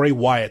against Bray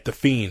Wyatt, The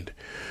Fiend,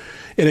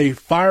 in a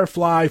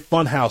Firefly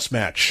Funhouse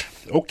match.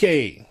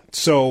 Okay,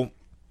 so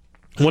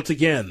once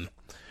again,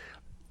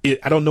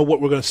 I don't know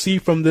what we're going to see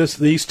from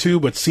these two,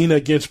 but Cena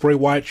against Bray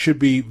Wyatt should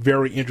be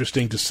very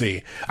interesting to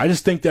see. I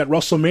just think that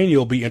WrestleMania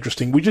will be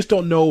interesting. We just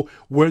don't know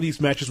where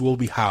these matches will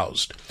be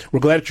housed. We're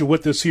glad that you're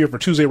with us here for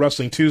Tuesday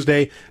Wrestling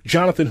Tuesday.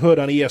 Jonathan Hood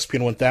on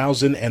ESPN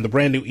 1000 and the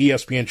brand new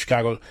ESPN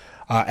Chicago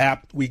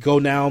app. We go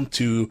now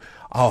to,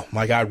 oh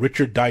my God,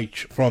 Richard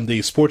Deitsch from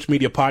the Sports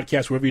Media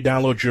Podcast. Wherever you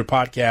download your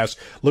podcast,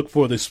 look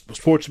for the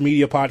Sports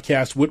Media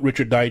Podcast with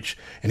Richard Deitsch,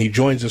 and he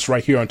joins us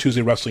right here on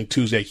Tuesday Wrestling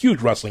Tuesday.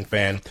 Huge wrestling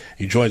fan.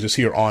 He joins us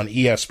here on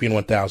ESPN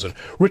 1000.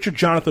 Richard,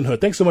 Jonathan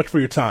Hood, thanks so much for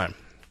your time.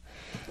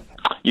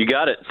 You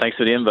got it. Thanks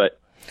for the invite.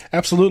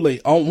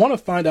 Absolutely. I want to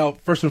find out,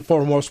 first and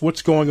foremost,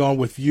 what's going on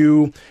with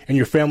you and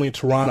your family in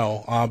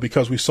Toronto,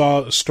 because we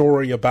saw a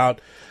story about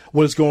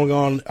what is going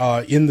on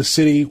in the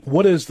city.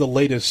 What is the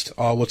latest,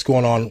 what's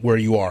going on where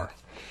you are?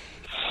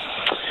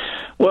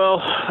 Well,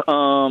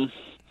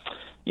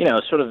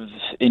 sort of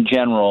in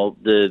general,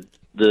 the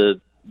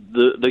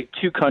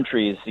two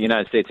countries, the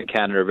United States and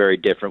Canada, are very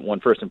different. One,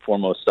 first and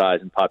foremost, size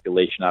and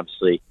population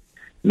obviously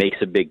makes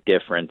a big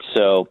difference.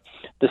 So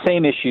the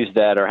same issues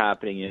that are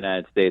happening in the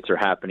United States are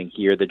happening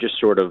here. They're just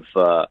sort of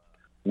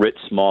writ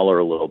smaller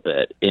a little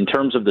bit. In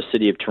terms of the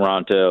city of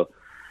Toronto,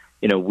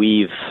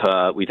 we've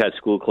had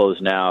school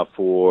closed now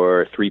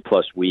for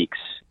 3+ weeks.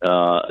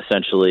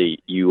 Essentially,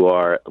 you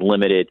are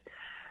limited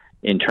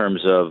in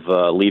terms of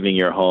leaving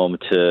your home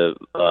to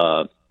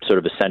sort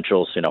of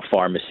essentials,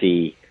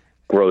 pharmacy,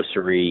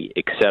 grocery,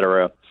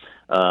 etc.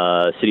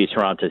 City of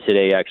Toronto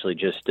today actually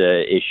just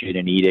issued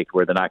an edict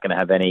where they're not going to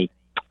have any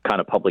kind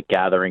of public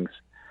gatherings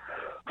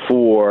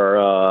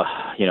for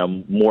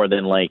more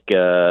than like 10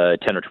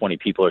 or 20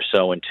 people or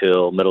so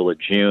until middle of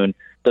June.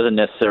 Doesn't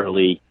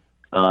necessarily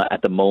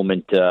at the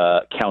moment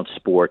count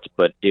sports,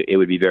 but it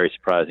would be very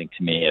surprising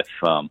to me if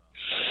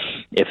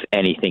if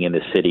anything in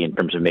the city in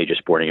terms of major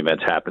sporting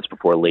events happens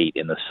before late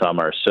in the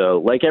summer. So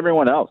like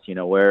everyone else,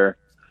 we're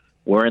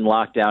in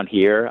lockdown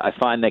here. I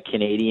find that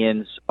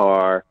Canadians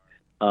are,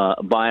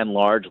 by and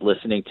large,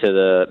 listening to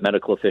the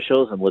medical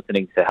officials and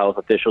listening to health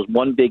officials.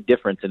 One big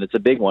difference, and it's a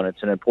big one,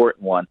 it's an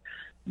important one,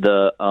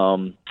 the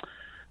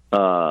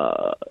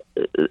how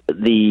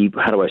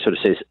do I sort of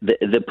say this?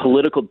 The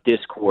political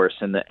discourse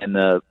and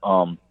the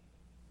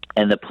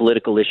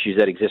political issues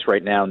that exist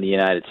right now in the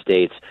United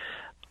States,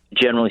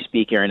 generally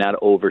speaking, are not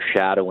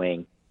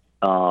overshadowing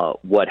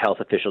what health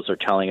officials are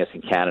telling us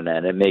in Canada,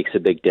 and it makes a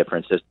big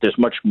difference. There's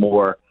much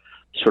more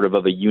sort of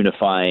a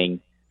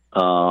unifying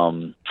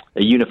sense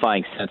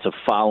of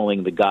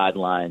following the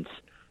guidelines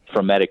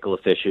from medical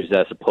officials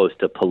as opposed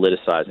to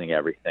politicizing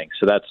everything.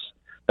 So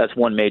that's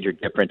one major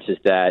difference, is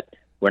that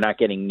we're not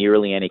getting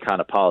nearly any kind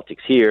of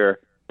politics here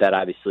that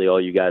obviously all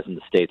you guys in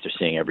the States are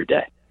seeing every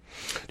day.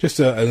 Just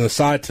an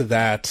aside to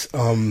that,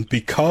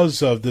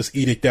 because of this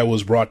edict that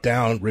was brought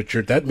down,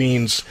 Richard, that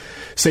means,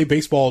 say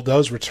baseball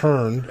does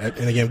return,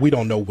 and again, we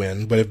don't know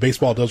when, but if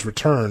baseball does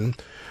return,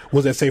 what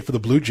does that say for the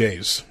Blue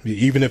Jays,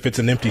 even if it's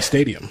an empty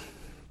stadium?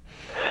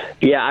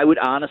 Yeah, I would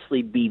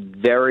honestly be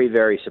very,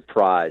 very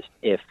surprised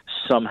if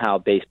somehow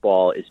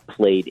baseball is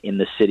played in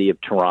the city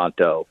of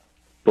Toronto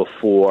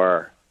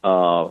before,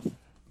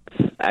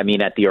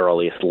 at the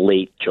earliest,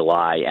 late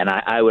July. And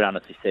I would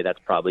honestly say that's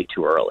probably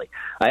too early.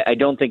 I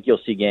don't think you'll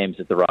see games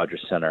at the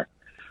Rogers Center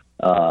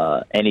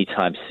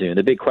anytime soon.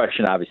 The big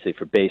question, obviously,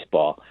 for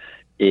baseball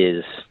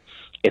is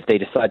if they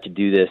decide to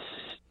do this,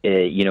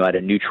 at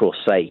a neutral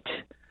site,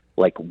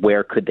 like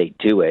where could they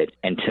do it?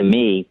 And to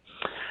me,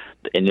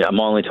 and I'm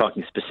only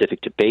talking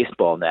specific to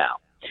baseball now,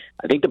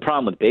 I think the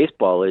problem with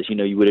baseball is,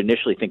 you would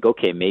initially think,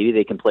 okay, maybe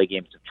they can play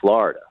games in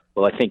Florida.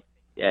 Well, I think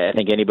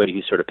anybody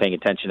who's sort of paying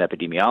attention,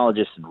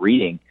 epidemiologists and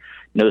reading,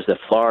 knows that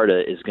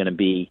Florida is going to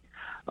be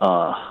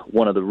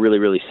one of the really,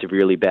 really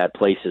severely bad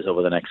places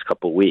over the next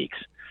couple of weeks.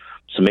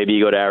 So maybe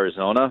you go to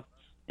Arizona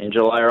in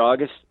July or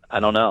August. I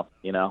don't know.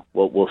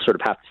 We'll sort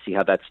of have to see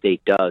how that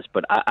state does.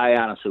 But I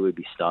honestly would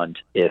be stunned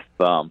if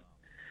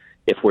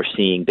we're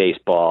seeing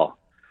baseball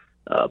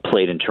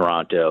played in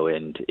Toronto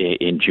in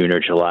June or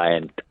July.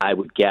 And I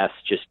would guess,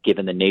 just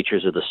given the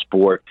natures of the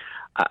sport,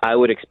 I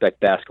would expect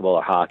basketball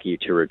or hockey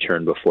to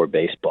return before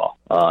baseball.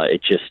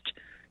 It just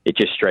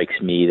strikes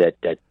me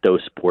that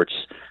those sports,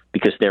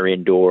 because they're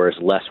indoors,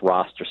 less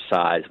roster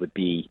size, would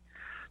be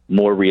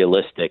more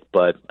realistic.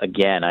 But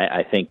again,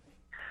 I think,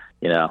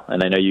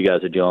 and I know you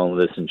guys are dealing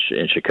with this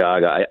in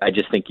Chicago, I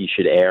just think you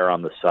should err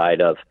on the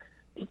side of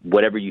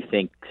whatever you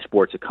think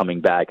sports are coming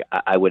back.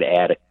 I would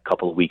add a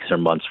couple of weeks or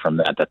months from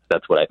that.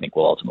 That's what I think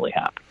will ultimately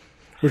happen.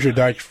 Richard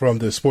Deitsch from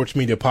the Sports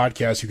Media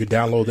Podcast. You can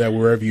download that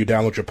wherever you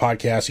download your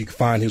podcast. You can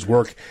find his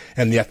work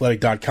at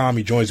theathletic.com.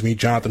 He joins me,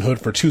 Jonathan Hood,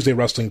 for Tuesday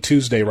Wrestling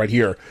Tuesday right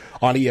here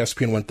on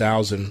ESPN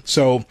 1000.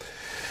 So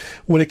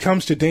when it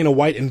comes to Dana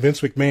White and Vince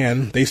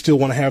McMahon, they still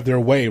want to have their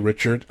way,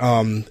 Richard.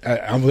 I'm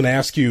going to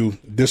ask you,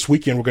 this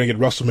weekend we're going to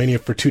get WrestleMania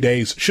for 2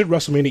 days. Should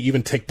WrestleMania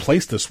even take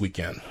place this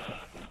weekend?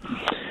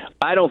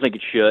 I don't think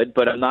it should,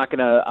 but I'm not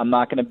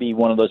gonna be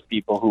one of those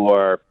people who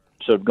are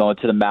sort of going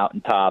to the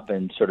mountaintop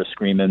and sort of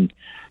screaming,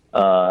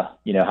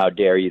 how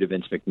dare you to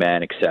Vince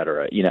McMahon, et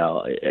cetera.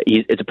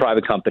 It's a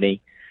private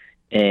company,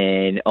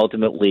 and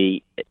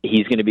ultimately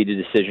he's going to be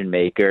the decision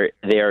maker.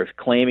 They are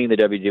claiming, the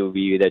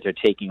WWE, that they're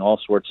taking all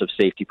sorts of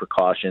safety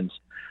precautions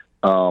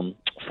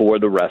for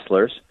the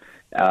wrestlers,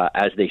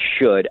 as they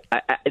should.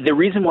 The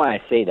reason why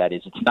I say that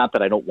is it's not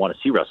that I don't want to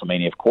see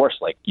WrestleMania, of course.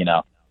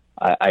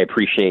 I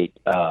appreciate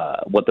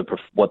what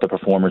the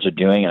performers are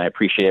doing, and I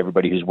appreciate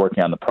everybody who's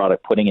working on the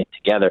product, putting it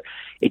together.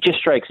 It just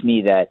strikes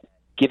me that,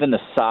 given the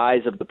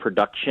size of the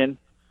production,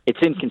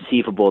 it's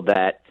inconceivable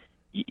that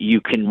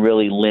you can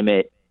really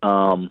limit,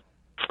 that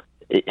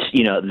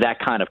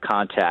kind of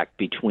contact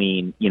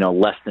between,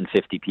 less than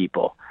 50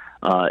 people.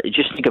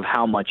 Just think of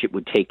how much it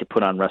would take to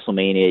put on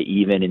WrestleMania,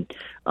 even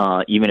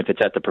if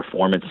it's at the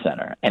Performance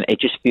Center, and it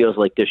just feels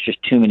like there's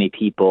just too many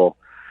people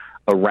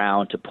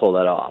around to pull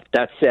that off.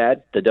 That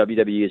said, the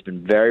WWE has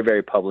been very,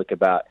 very public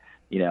about,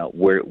 we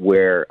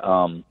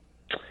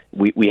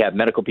have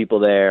medical people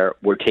there,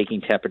 we're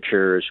taking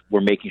temperatures,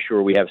 we're making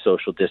sure we have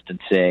social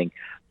distancing,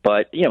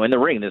 but in the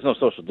ring there's no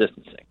social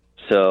distancing.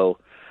 So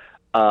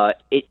I'm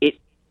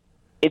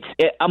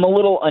a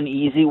little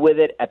uneasy with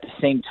it. At the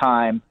same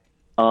time,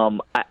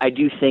 I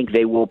do think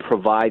they will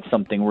provide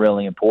something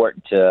really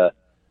important to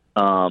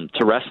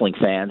wrestling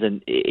fans,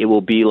 and it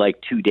will be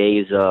like 2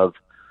 days of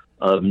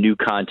new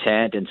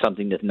content and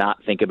something to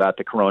not think about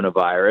the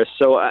coronavirus.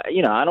 So, I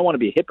don't want to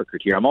be a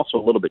hypocrite here. I'm also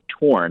a little bit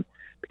torn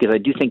because I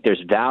do think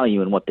there's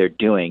value in what they're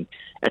doing.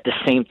 At the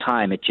same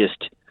time, they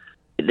just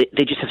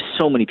have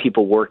so many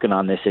people working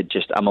on this.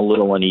 I'm a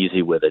little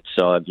uneasy with it.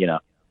 So,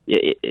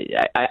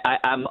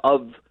 I'm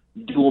of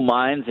dual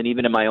minds, and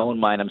even in my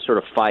own mind, I'm sort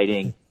of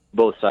fighting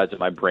both sides of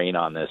my brain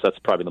on this. That's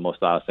probably the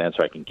most honest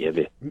answer I can give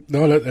you.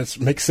 No, that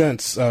makes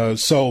sense.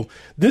 So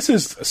this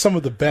is some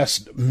of the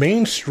best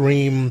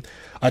mainstream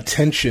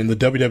attention the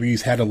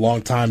WWE's had a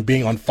long time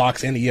being on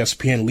Fox and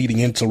ESPN leading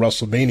into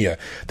WrestleMania.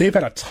 They've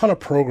had a ton of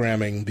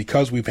programming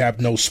because we've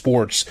had no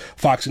sports,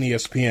 Fox and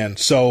ESPN.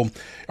 So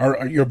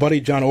your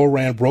buddy John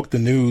Oran broke the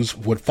news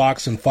with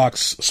Fox and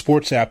Fox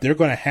Sports app. They're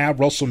going to have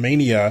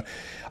WrestleMania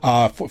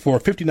for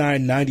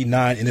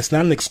 $59.99, and it's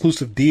not an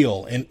exclusive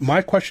deal. And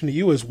my question to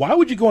you is, why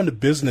would you go into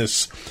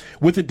business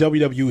with the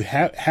WWE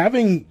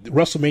having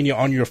WrestleMania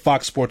on your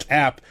Fox Sports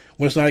app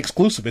when it's not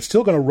exclusive? It's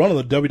still going to run on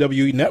the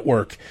WWE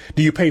Network.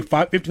 Do you pay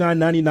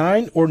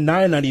 $59.99 or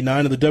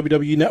 $9.99 on the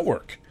WWE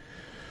Network?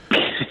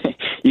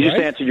 You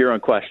just answered your own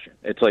question.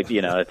 It's like,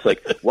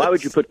 why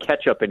would you put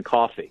ketchup in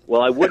coffee?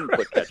 Well, I wouldn't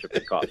put ketchup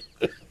in coffee.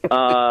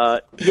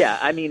 Yeah,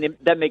 I mean,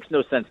 that makes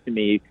no sense to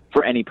me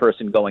for any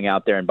person going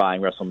out there and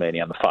buying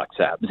WrestleMania on the Fox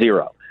app.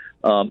 Zero.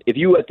 If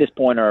you at this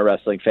point are a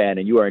wrestling fan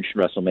and you are interested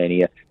in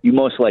WrestleMania, you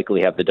most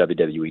likely have the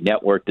WWE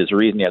Network. There's a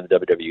reason you have the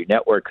WWE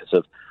Network because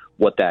of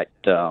what that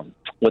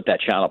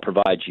channel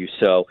provides you.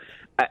 So,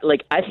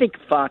 I think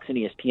Fox and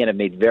ESPN have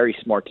made very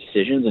smart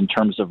decisions in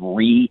terms of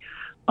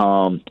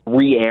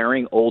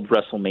re-airing old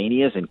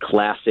WrestleManias and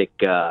classic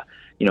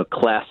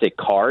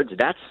cards.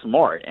 That's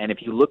smart. And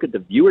if you look at the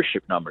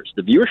viewership numbers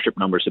have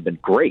been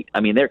great. I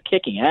mean, they're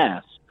kicking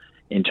ass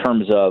in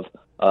terms of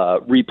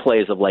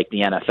replays of like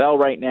the NFL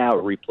right now,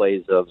 or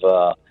replays of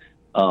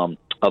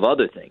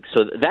other things.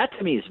 So that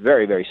to me is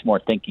very, very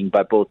smart thinking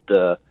by both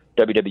the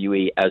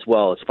WWE as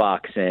well as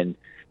Fox and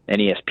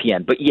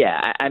ESPN. But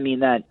yeah, I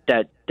mean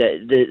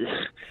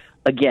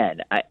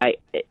again,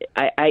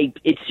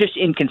 it's just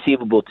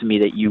inconceivable to me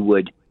that you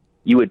would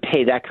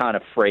pay that kind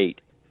of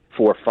freight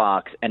for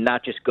Fox and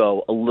not just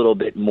go a little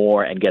bit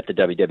more and get the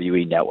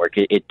WWE Network.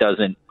 It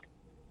doesn't,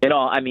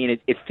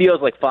 it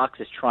feels like Fox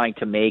is trying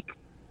to make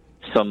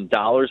some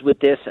dollars with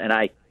this, and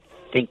I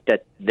think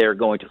that they're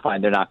going to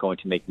find they're not going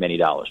to make many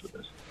dollars with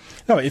this.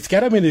 No, it's got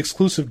to be an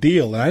exclusive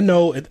deal, and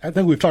I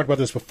think we've talked about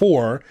this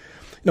before.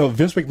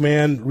 Vince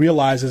McMahon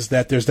realizes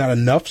that there's not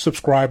enough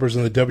subscribers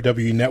in the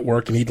WWE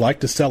Network, and he'd like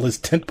to sell his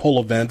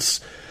tentpole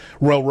events,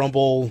 Royal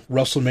Rumble,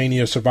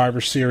 WrestleMania,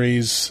 Survivor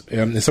Series,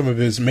 and some of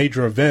his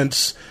major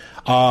events,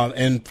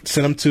 and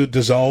send them to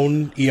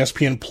DAZN,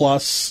 ESPN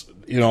Plus,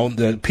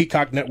 the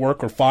Peacock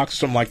Network or Fox,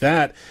 something like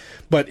that.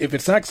 But if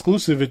it's not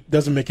exclusive, it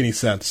doesn't make any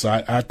sense. So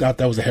I thought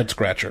that was a head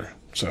scratcher.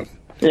 So.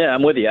 Yeah,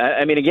 I'm with you.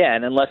 I mean,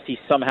 again, unless he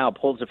somehow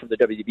pulls it from the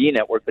WWE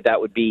Network, but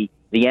that would be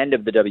the end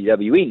of the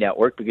WWE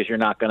Network because you're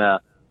not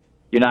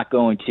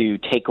going to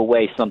take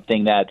away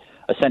something that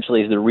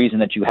essentially is the reason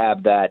that you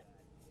have that,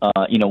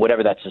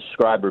 whatever that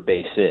subscriber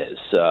base is.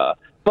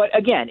 But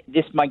again,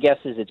 my guess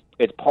is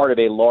it's part of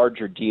a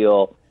larger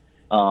deal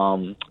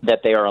that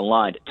they are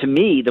aligned. To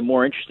me, the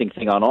more interesting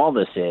thing on all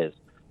this is,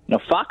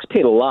 Fox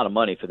paid a lot of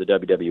money for the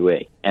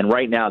WWE, and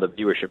right now the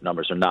viewership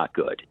numbers are not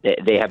good.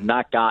 They have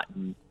not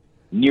gotten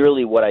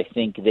nearly what I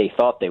think they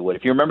thought they would.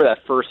 If you remember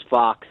that first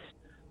Fox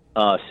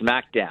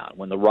SmackDown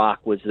when The Rock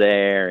was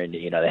there, and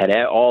they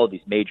had all of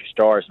these major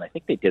stars, and I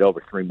think they did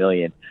over 3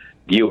 million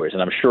viewers.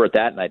 And I'm sure at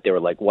that night they were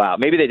like, "Wow,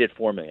 maybe they did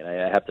 4 million."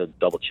 I have to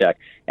double check.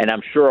 And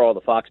I'm sure all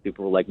the Fox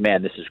people were like,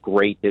 "Man, this is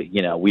great.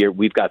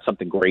 We've got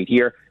something great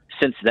here."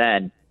 Since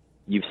then,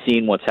 you've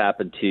seen what's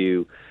happened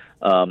to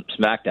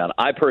SmackDown.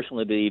 I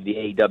personally believe the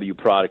AEW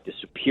product is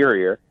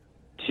superior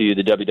to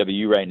the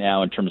WWE right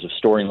now in terms of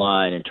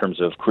storyline, in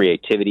terms of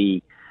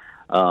creativity,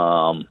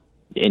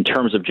 in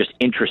terms of just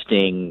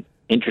interesting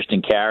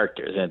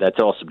characters, and that's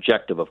all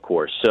subjective, of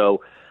course.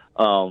 So,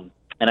 and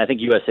I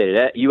think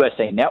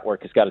USA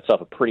Network has got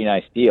itself a pretty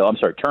nice deal. I'm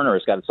sorry, Turner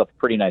has got itself a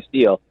pretty nice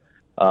deal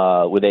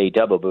with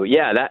AEW. But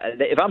yeah,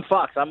 if I'm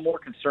Fox, I'm more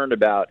concerned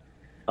about,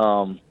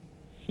 can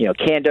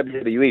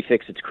WWE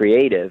fix its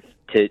creative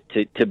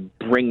to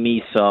bring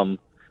me some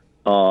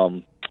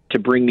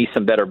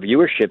better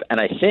viewership? And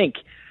I think.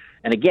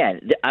 And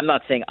again, I'm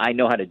not saying I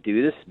know how to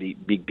do this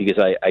because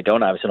I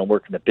don't. Obviously, don't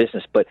work in the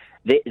business. But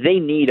they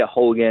need a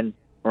Hogan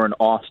or an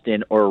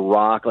Austin or a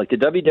Rock. Like the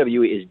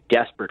WWE is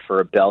desperate for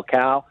a bell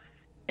cow,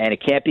 and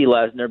it can't be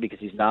Lesnar because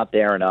he's not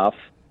there enough.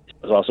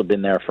 He's also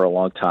been there for a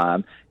long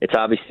time. It's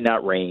obviously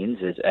not Reigns,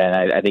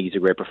 and I think he's a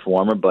great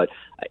performer, but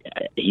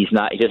he's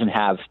not. He doesn't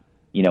have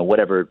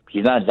whatever.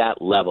 He's not at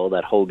that level,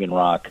 that Hogan,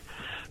 Rock,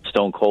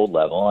 Stone Cold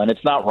level, and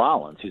it's not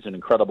Rollins, who's an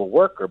incredible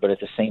worker, but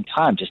at the same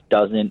time just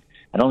doesn't.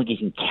 I don't think he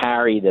can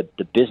carry the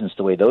business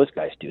the way those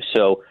guys do.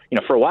 So,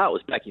 for a while it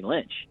was Becky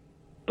Lynch,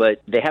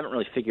 but they haven't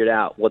really figured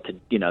out what to,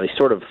 they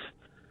sort of,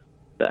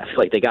 I feel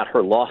like they got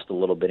her lost a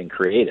little bit in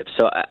creative.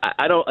 So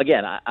I don't,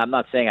 again, I'm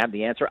not saying I have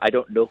the answer. I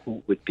don't know who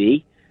it would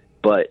be,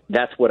 but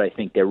that's what I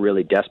think they're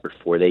really desperate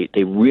for.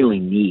 They really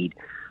need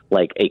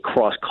like a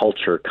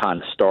cross-culture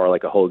kind of star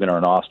like a Hogan or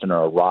an Austin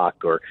or a Rock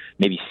or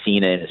maybe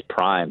Cena in his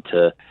prime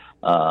to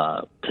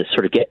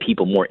sort of get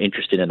people more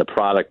interested in the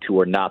product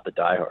who are not the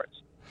diehards.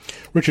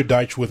 Richard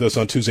Deitsch with us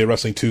on Tuesday,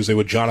 Wrestling Tuesday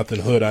with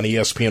Jonathan Hood on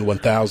ESPN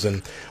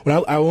 1000.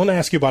 I want to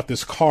ask you about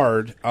this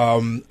card.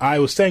 I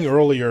was saying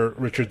earlier,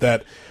 Richard,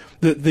 that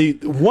the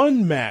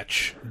one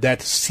match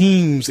that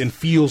seems and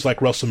feels like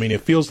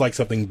WrestleMania, feels like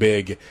something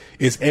big,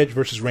 is Edge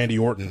versus Randy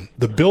Orton.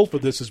 The build for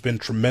this has been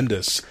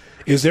tremendous.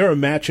 Is there a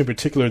match in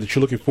particular that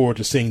you're looking forward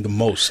to seeing the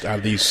most out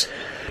of these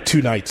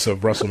 2 nights of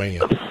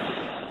WrestleMania?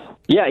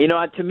 Yeah,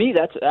 to me,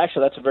 that's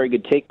a very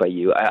good take by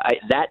you.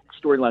 That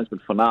storyline's been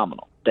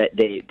phenomenal. That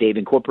they've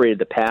incorporated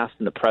the past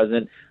and the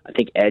present. I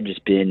think Edge has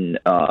been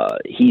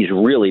he's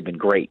really been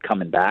great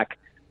coming back.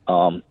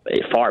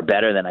 Far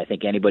better than I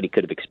think anybody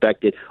could have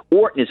expected.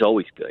 Orton is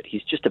always good.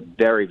 He's just a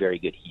very, very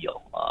good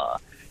heel.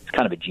 He's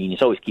kind of a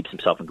genius. Always keeps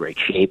himself in great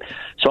shape.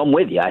 So I'm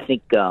with you. I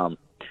think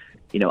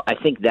I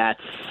think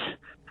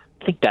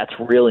that's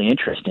really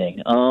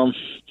interesting.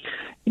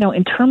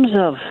 In terms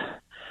of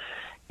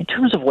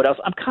what else,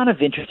 I'm kind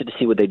of interested to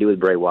see what they do with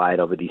Bray Wyatt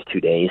over these 2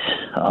 days.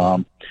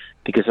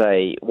 Because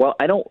I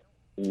don't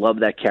love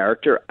that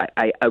character.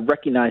 I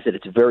recognize that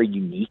it's very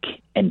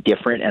unique and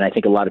different, and I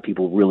think a lot of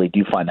people really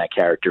do find that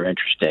character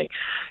interesting.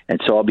 And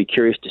so I'll be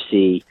curious to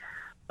see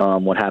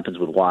what happens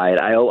with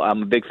Wyatt.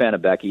 I'm a big fan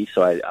of Becky,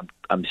 so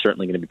I'm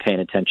certainly going to be paying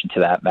attention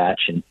to that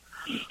match and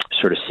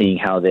sort of seeing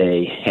how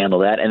they handle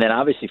that. And then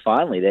obviously,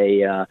 finally,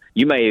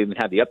 you may even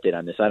have the update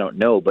on this. I don't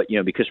know, but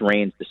because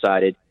Reigns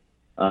decided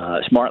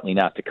smartly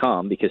not to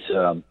come because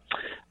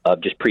of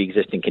just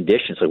pre-existing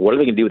conditions. Like, what are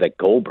they going to do with that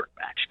Goldberg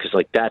match? Because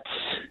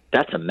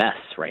that's a mess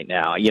right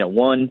now.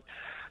 One,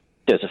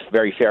 there's a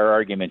very fair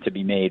argument to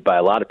be made by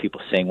a lot of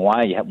people saying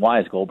why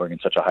is Goldberg in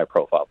such a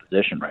high-profile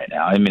position right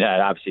now? I mean,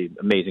 obviously,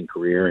 amazing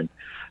career and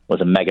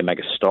was a mega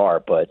star,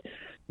 but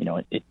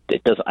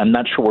it does. I'm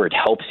not sure where it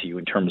helps you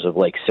in terms of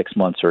like 6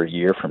 months or a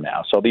year from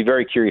now. So I'll be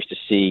very curious to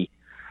see,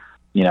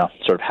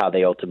 sort of how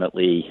they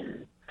ultimately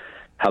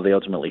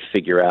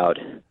figure out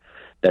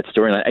that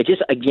storyline. I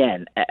just,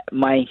 again,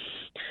 my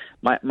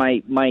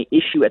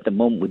issue at the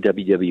moment with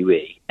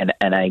WWE, and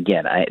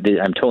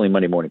I'm totally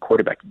Monday morning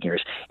quarterbacking here,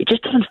 is it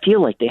just doesn't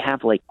feel like they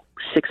have like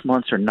 6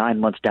 months or 9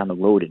 months down the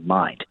road in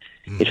mind.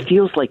 Mm-hmm. It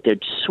feels like they're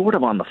sort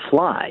of on the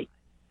fly,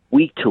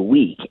 week to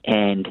week,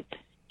 and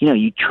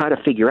you try to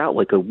figure out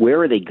like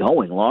where are they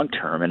going long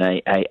term, and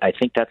I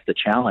think that's the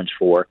challenge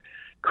for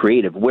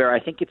creative. Where I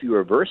think if you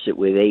reverse it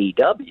with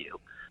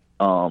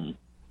AEW,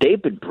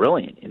 they've been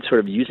brilliant in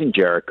sort of using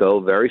Jericho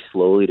very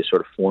slowly to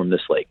sort of form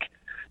this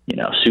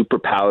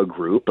superpower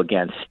group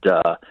against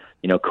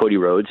Cody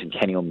Rhodes and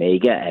Kenny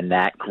Omega and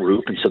that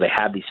group, and so they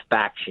have these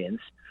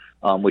factions,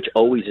 which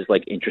always is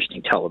like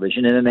interesting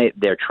television, and then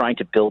they're trying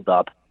to build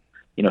up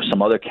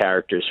some other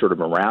characters sort of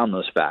around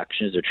those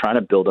factions. They're trying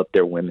to build up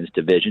their women's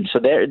division, so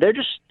they're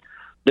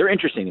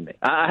interesting to me.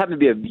 I happen to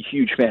be a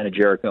huge fan of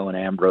Jericho and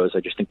Ambrose. I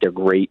just think they're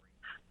great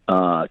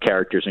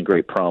characters and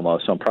great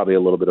promos, so I'm probably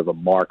a little bit of a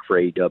mark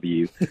for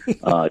AEW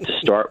to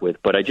start with.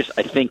 But I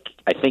think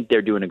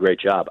they're doing a great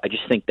job. I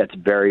just think that's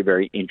very,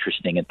 very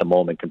interesting at the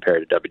moment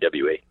compared to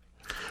WWE.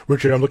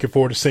 Richard, I'm looking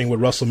forward to seeing what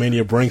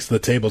WrestleMania brings to the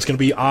table. It's going to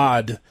be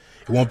odd.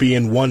 It won't be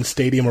in one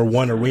stadium or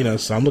one arena,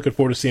 so I'm looking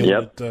forward to seeing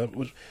what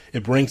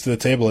it brings to the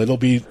table. It'll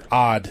be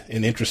odd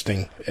and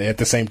interesting at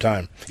the same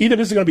time. Either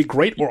this is going to be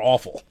great or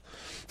awful.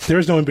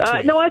 There's no in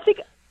between. No, I think...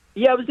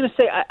 Yeah, I was going to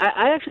say,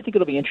 I actually think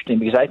it'll be interesting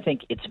because I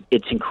think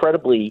it's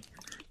incredibly,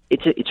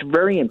 it's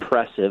very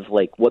impressive,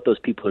 like what those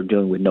people are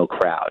doing with no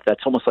crowd.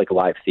 That's almost like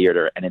live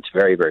theater, and it's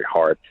very, very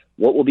hard.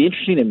 What will be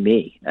interesting to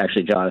me,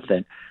 actually,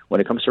 Jonathan,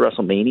 when it comes to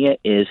WrestleMania,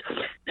 is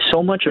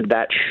so much of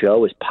that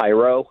show is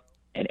pyro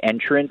and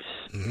entrance,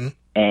 mm-hmm.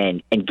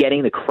 and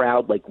getting the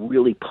crowd like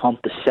really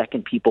pumped the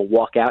second people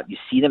walk out. You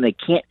see them;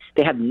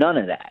 they have none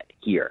of that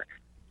here,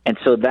 and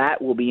so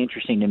that will be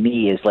interesting to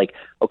me. Is like,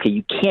 okay,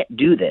 you can't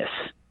do this.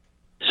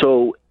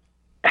 So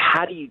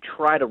how do you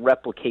try to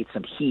replicate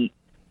some heat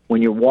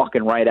when you're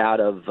walking right out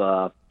of,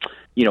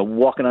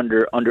 walking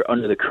under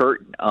the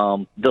curtain?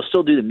 They'll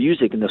still do the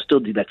music and they'll still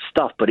do that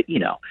stuff, but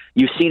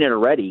you've seen it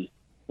already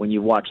when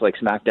you watch like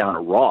SmackDown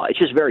or Raw. It's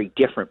just very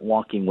different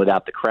walking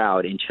without the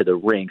crowd into the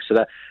ring. So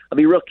that I'll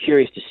be real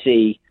curious to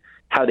see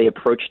how they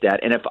approach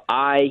that. And if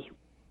I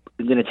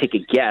am going to take a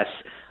guess,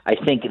 I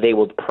think they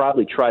will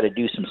probably try to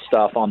do some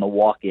stuff on the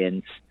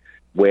walk-ins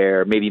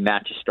where maybe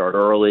matches start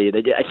early.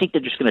 I think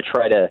they're just going to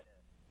try to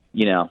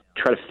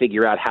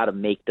figure out how to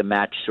make the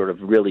match sort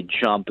of really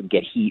jump and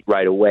get heat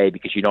right away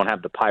because you don't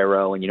have the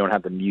pyro and you don't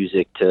have the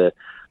music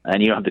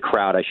and you don't have the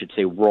crowd, I should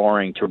say,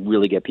 roaring to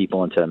really get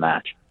people into the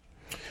match.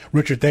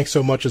 Richard, thanks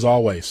so much as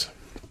always.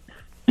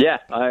 Yeah,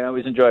 I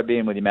always enjoy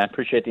being with you, man.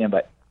 Appreciate the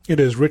invite. It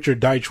is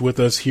Richard Deitsch with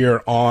us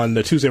here on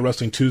the Tuesday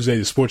Wrestling Tuesday,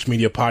 the Sports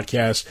Media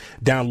Podcast,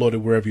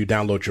 downloaded wherever you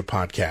download your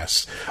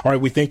podcasts. All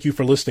right, we thank you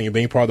for listening and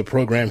being part of the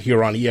program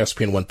here on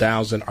ESPN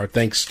 1000. Our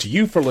thanks to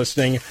you for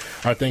listening.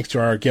 Our thanks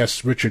to our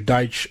guests, Richard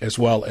Deitsch, as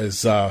well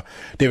as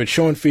David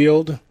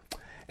Schoenfield.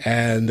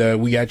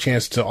 And we got a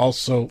chance to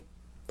also...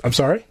 I'm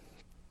sorry?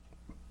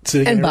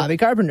 And Bobby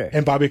Carpenter.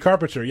 And Bobby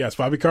Carpenter, yes.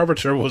 Bobby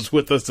Carpenter was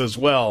with us as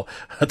well,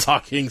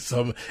 talking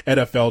some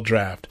NFL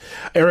draft.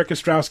 Eric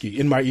Ostrowski,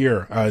 in my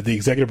ear, the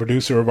executive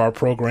producer of our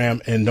program.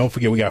 And don't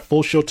forget, we got a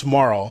full show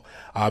tomorrow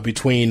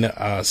between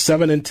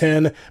 7 and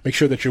 10. Make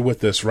sure that you're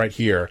with us right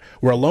here.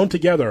 We're alone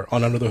together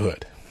on Under the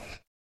Hood.